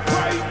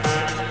 right,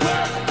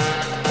 left,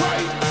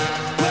 right,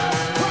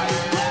 left, right,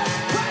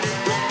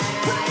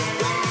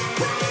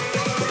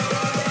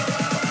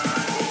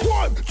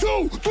 1,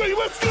 2, 3,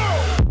 let's go!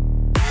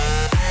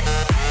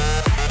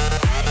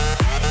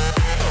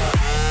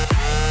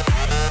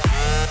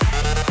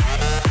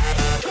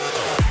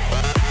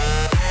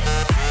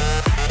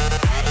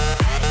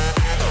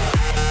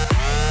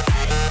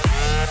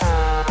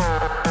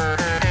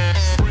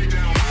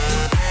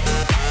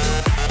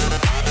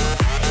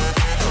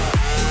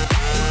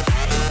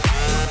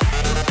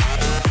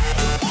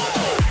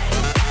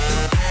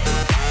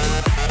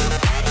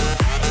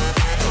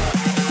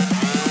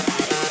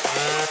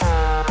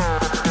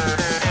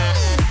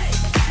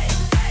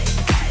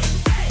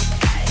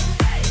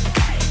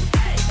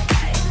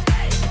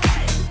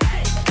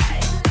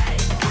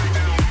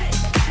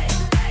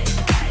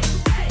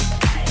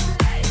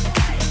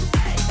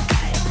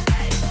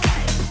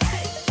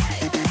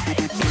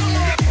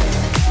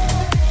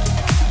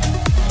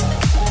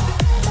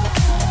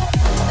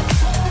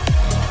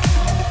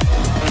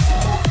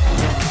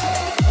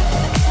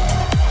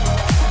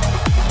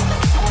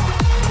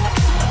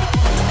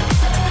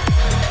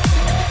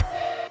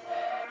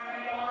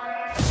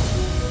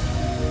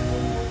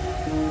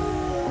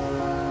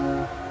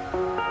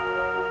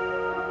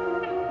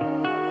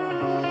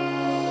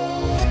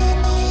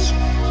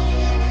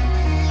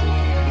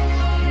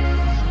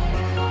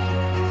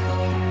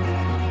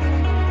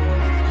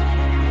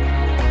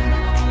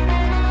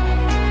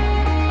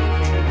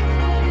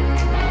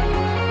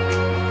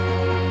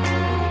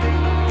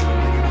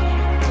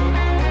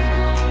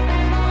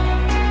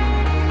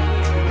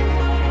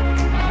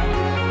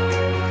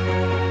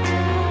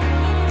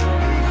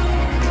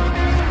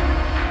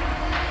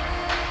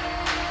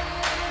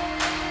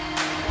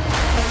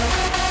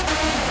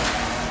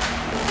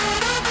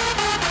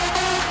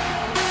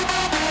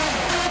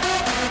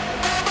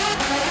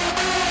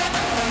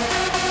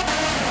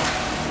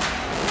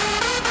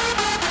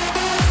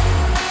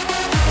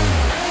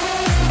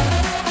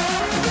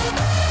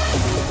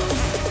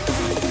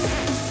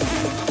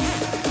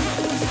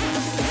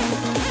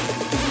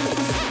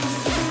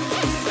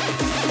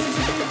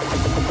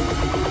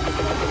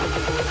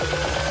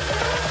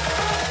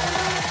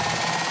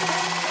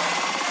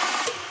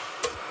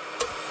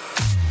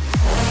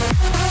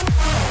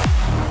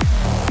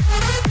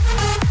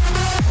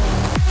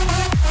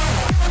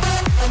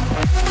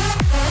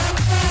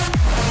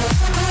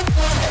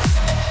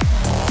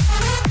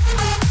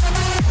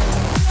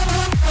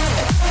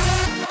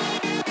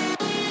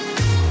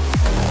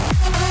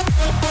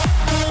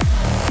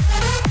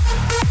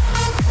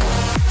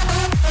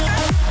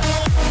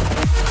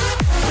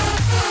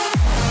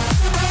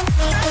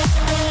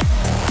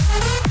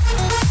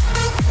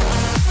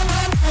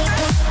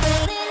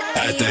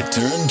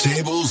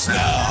 Turntables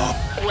now.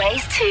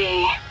 Ways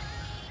 2.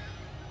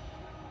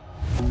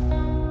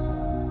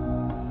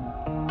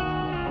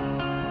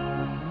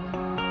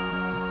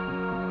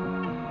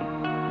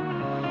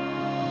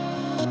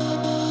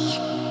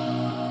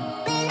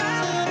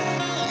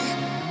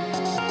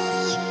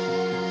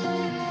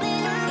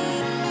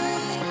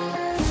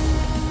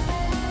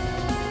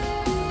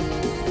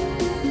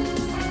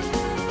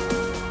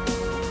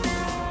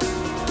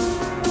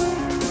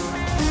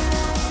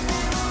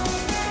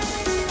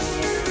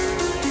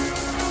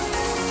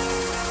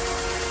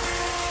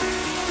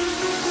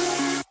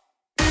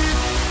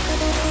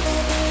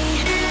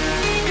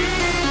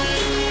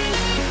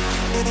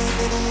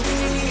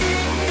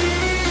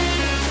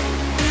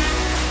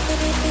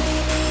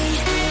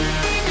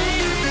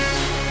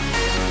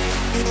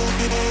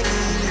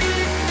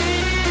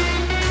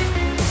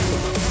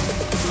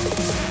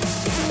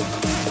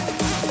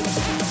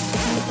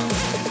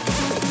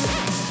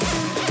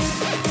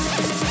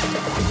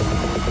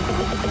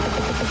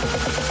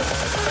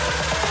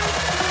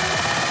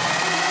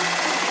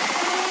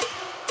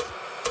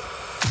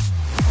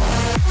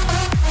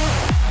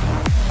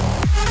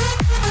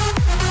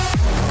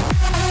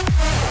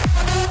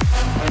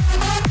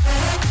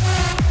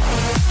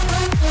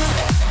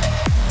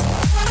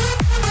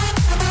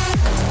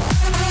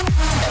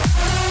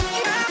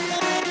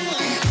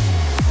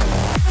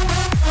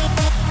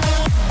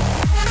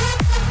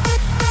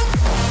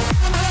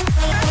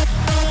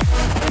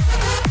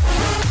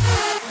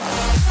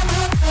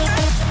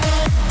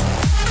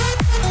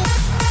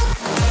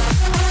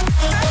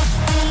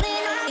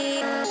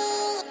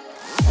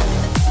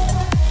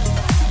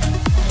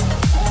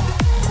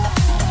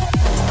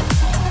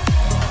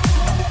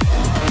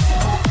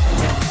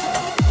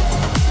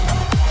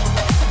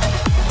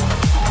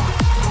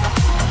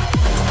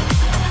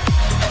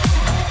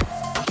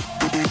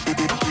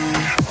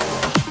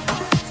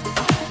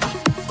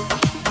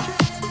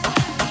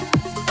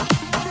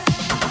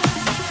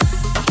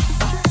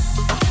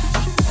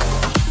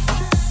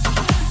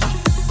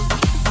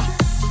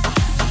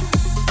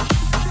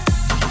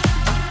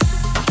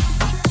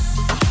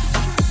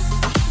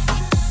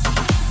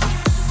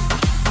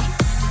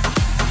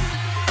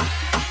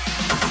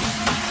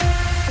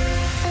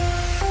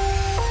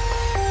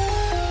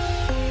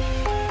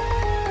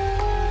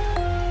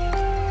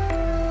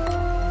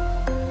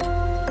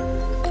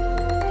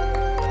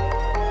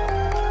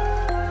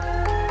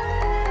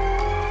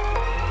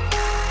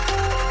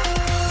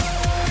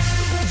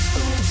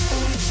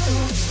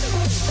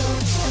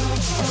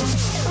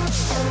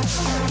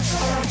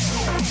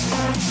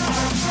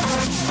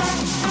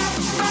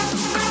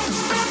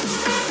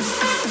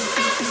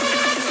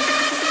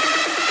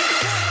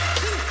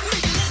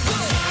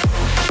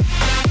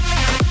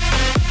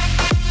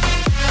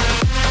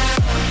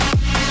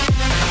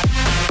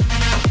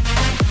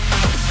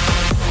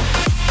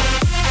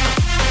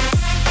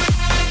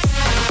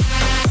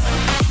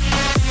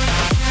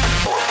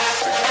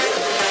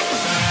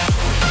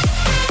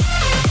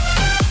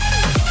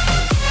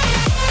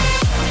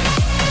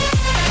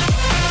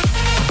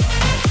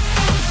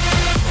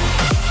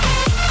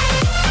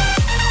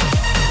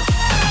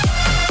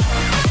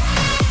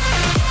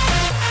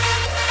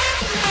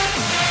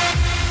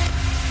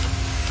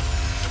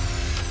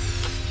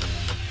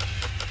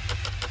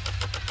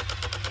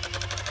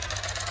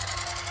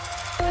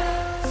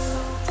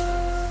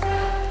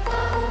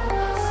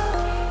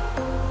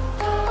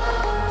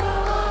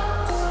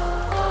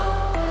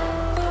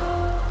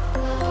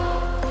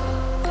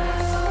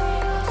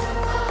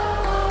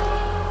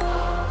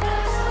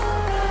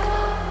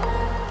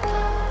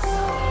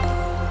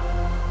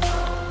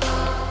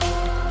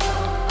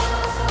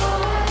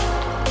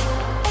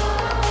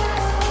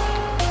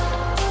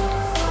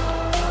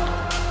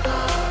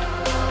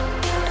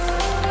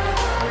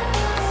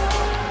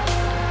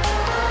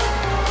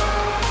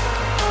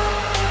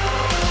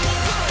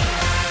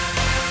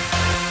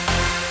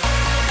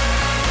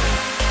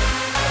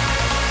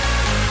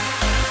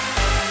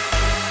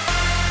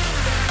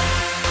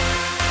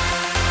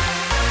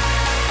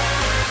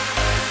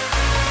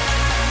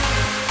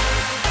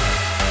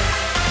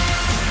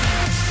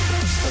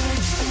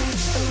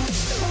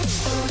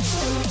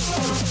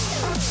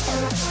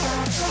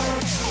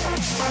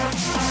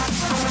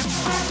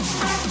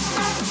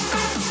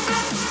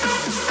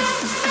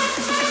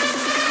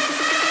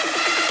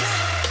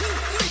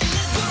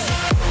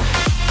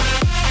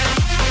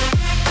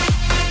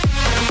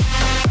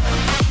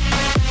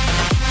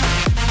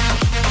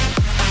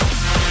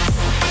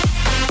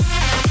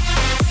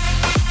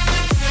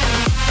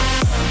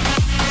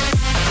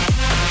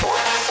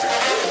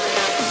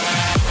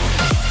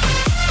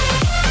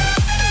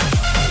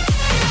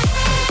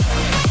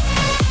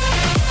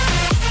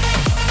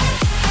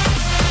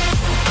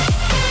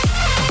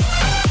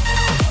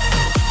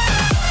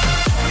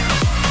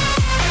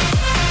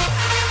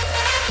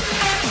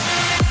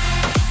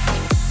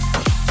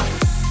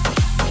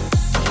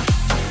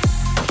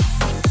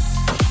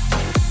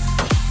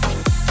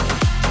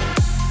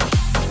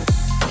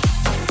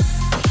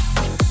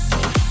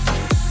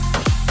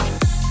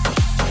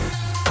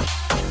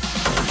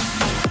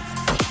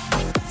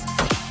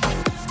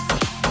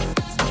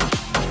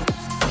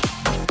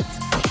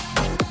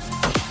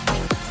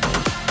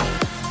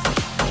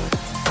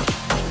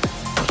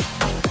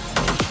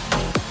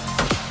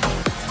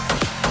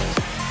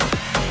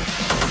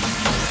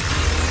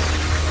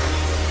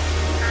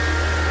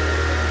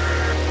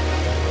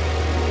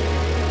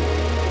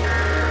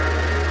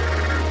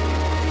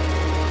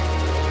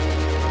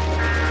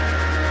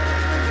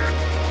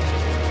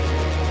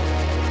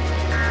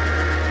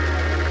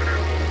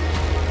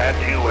 At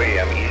 2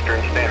 a.m.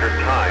 Eastern Standard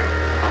Time,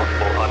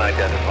 multiple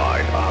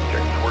unidentified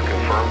objects were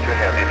confirmed to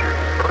have entered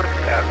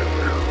Earth's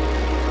atmosphere.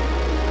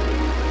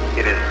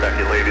 It is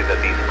speculated that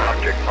these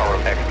objects are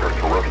of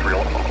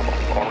extraterrestrial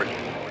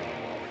origin.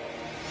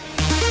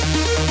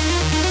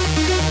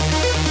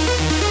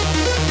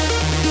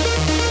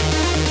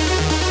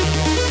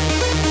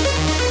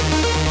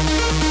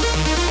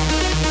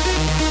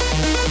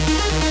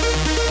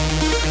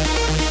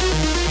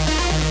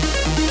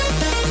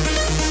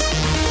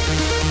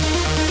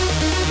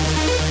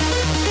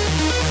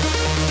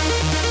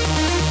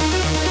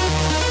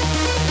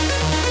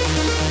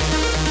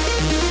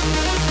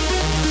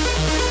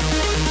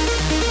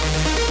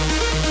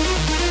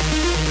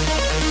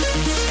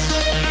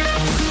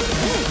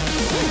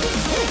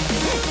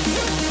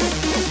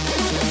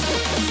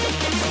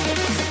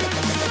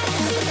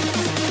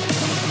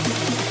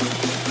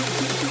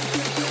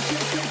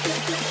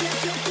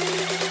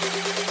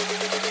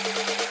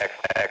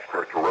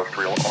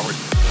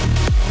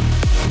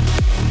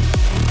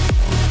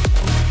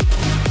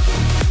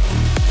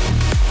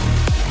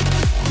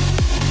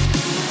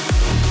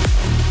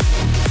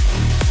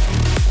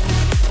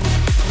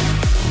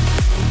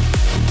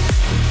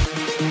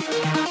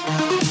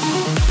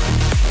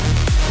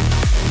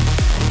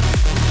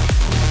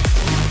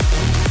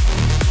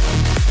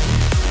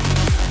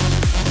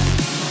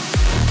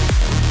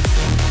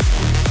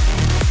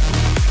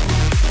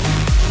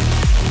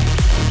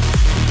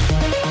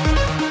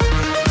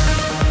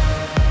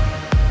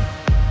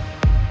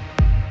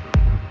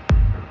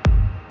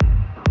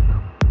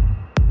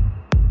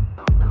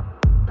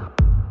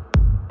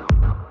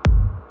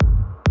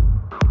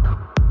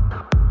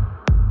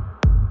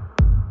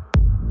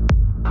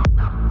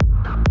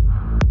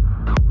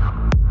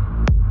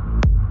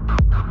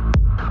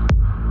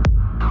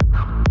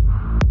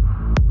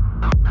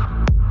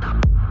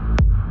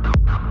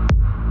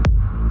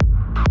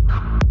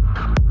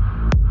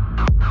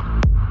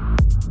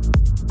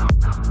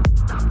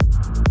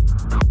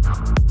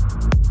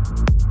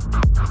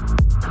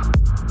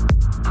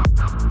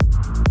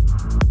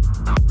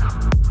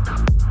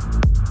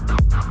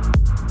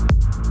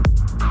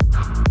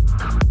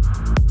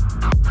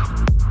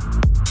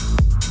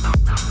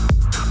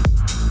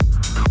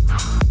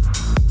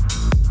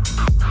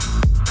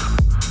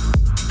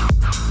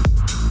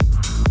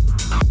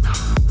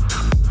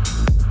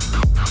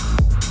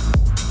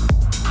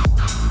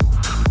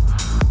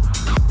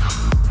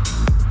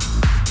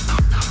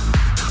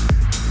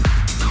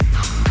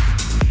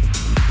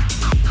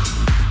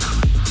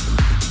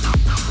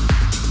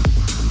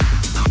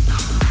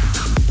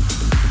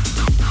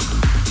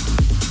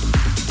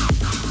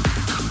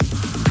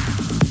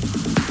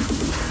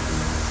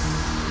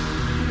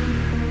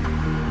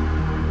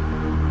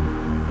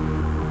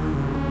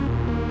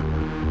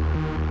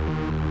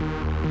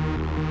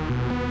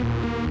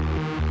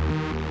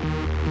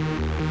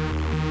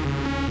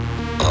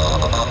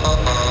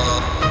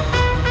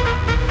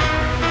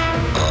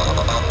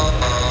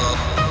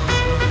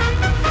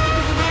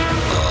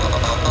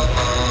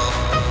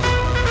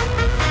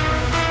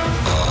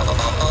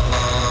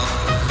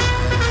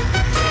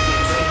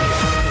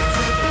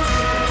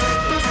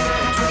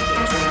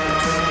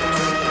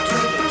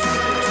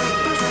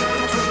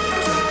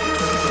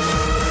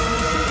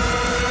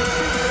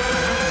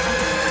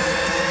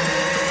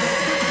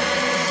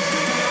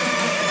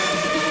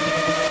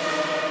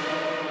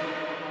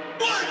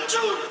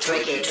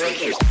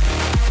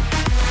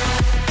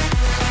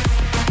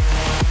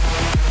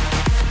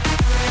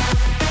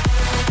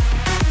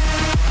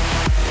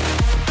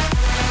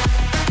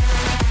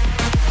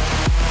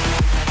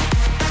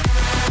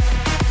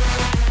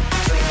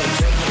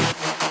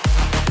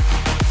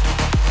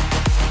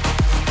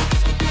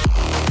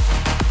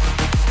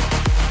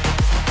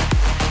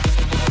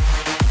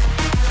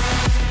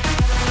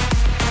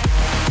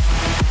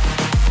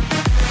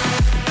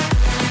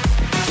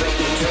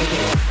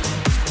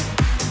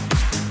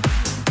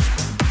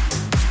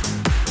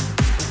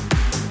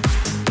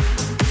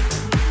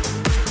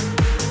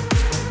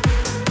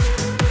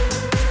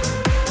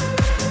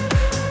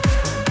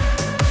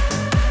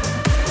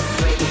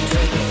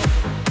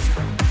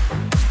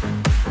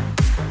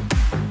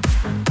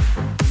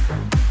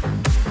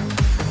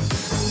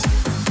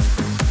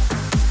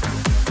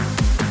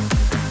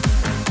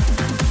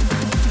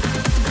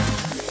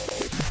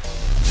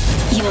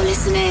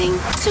 listening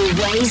to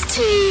Ways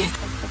 2.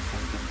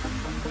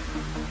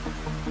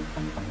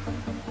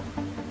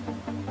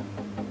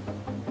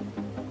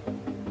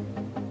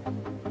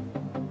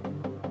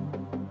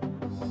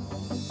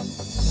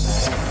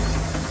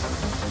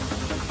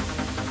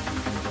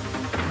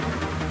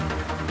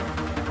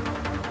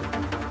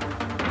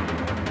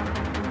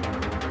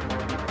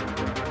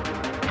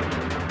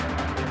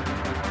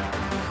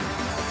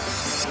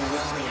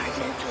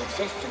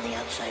 In the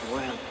outside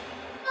world.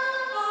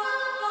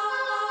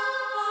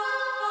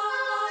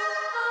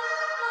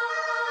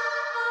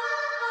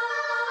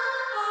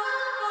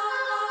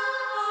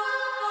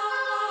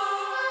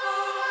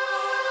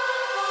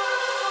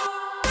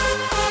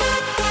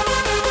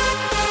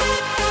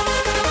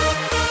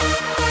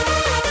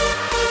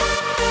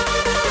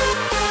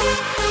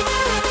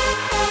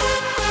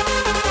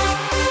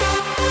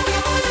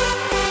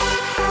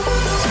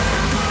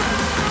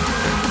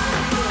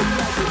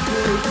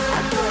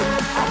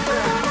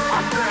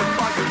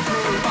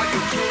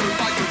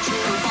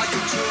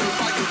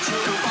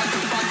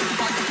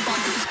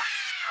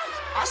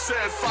 I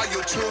said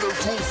fire to the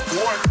roof,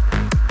 boy.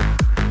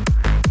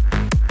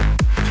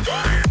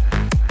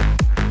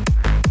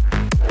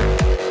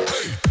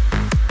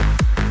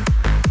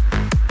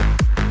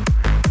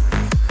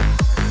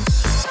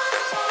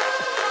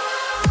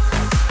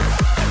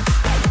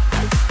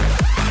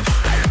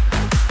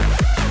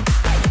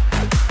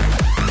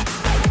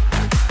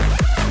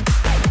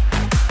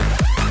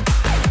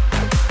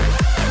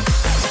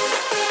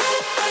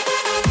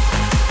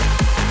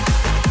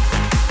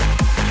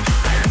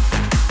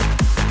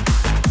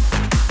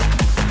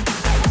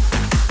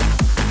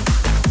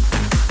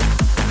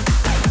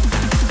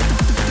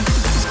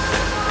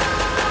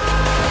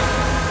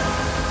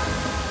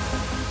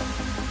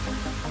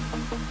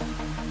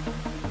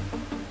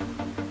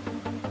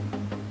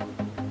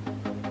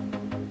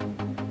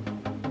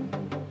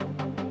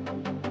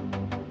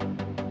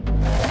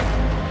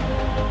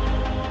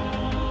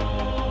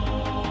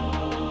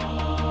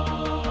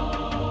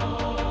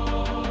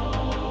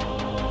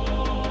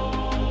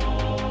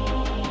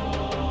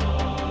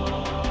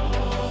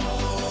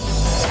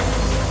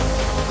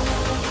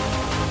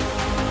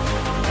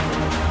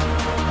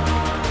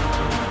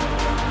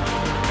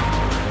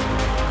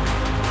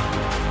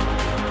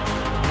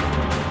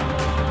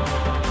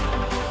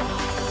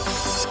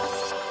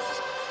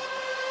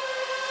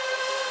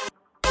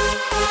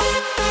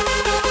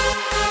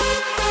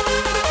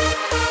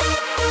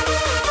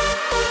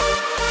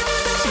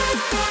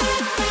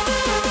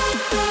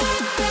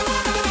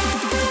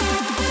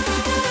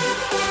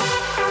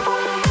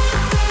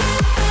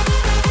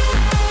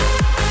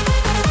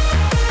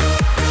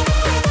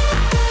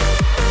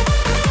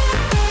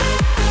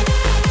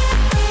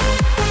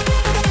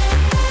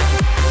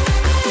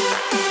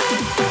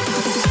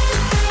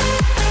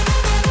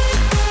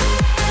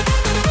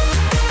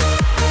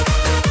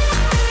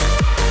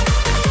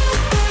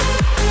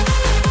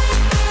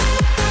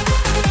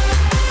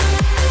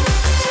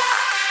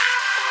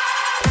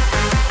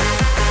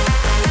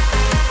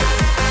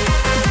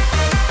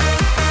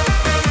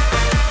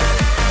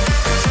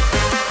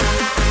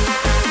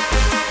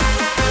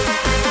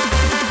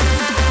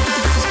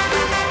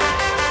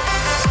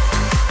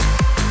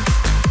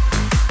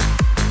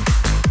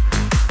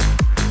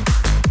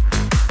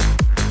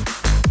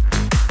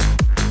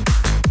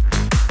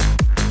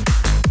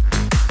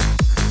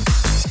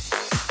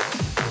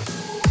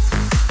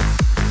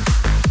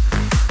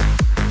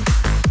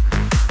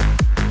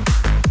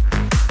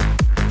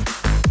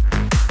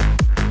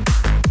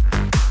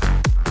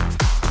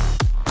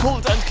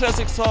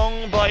 Classic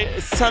song by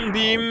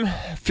Sunbeam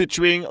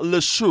featuring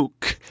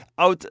LeShook,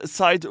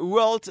 Outside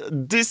World.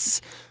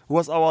 This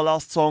was our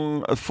last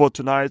song for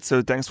tonight,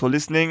 so thanks for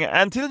listening.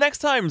 Until next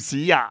time,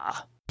 see ya!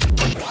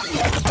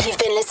 You've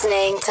been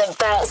listening to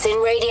Bouncing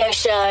Radio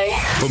Show.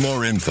 For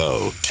more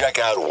info, check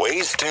out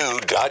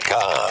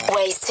ways2.com.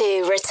 Ways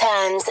 2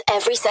 returns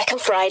every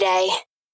second Friday.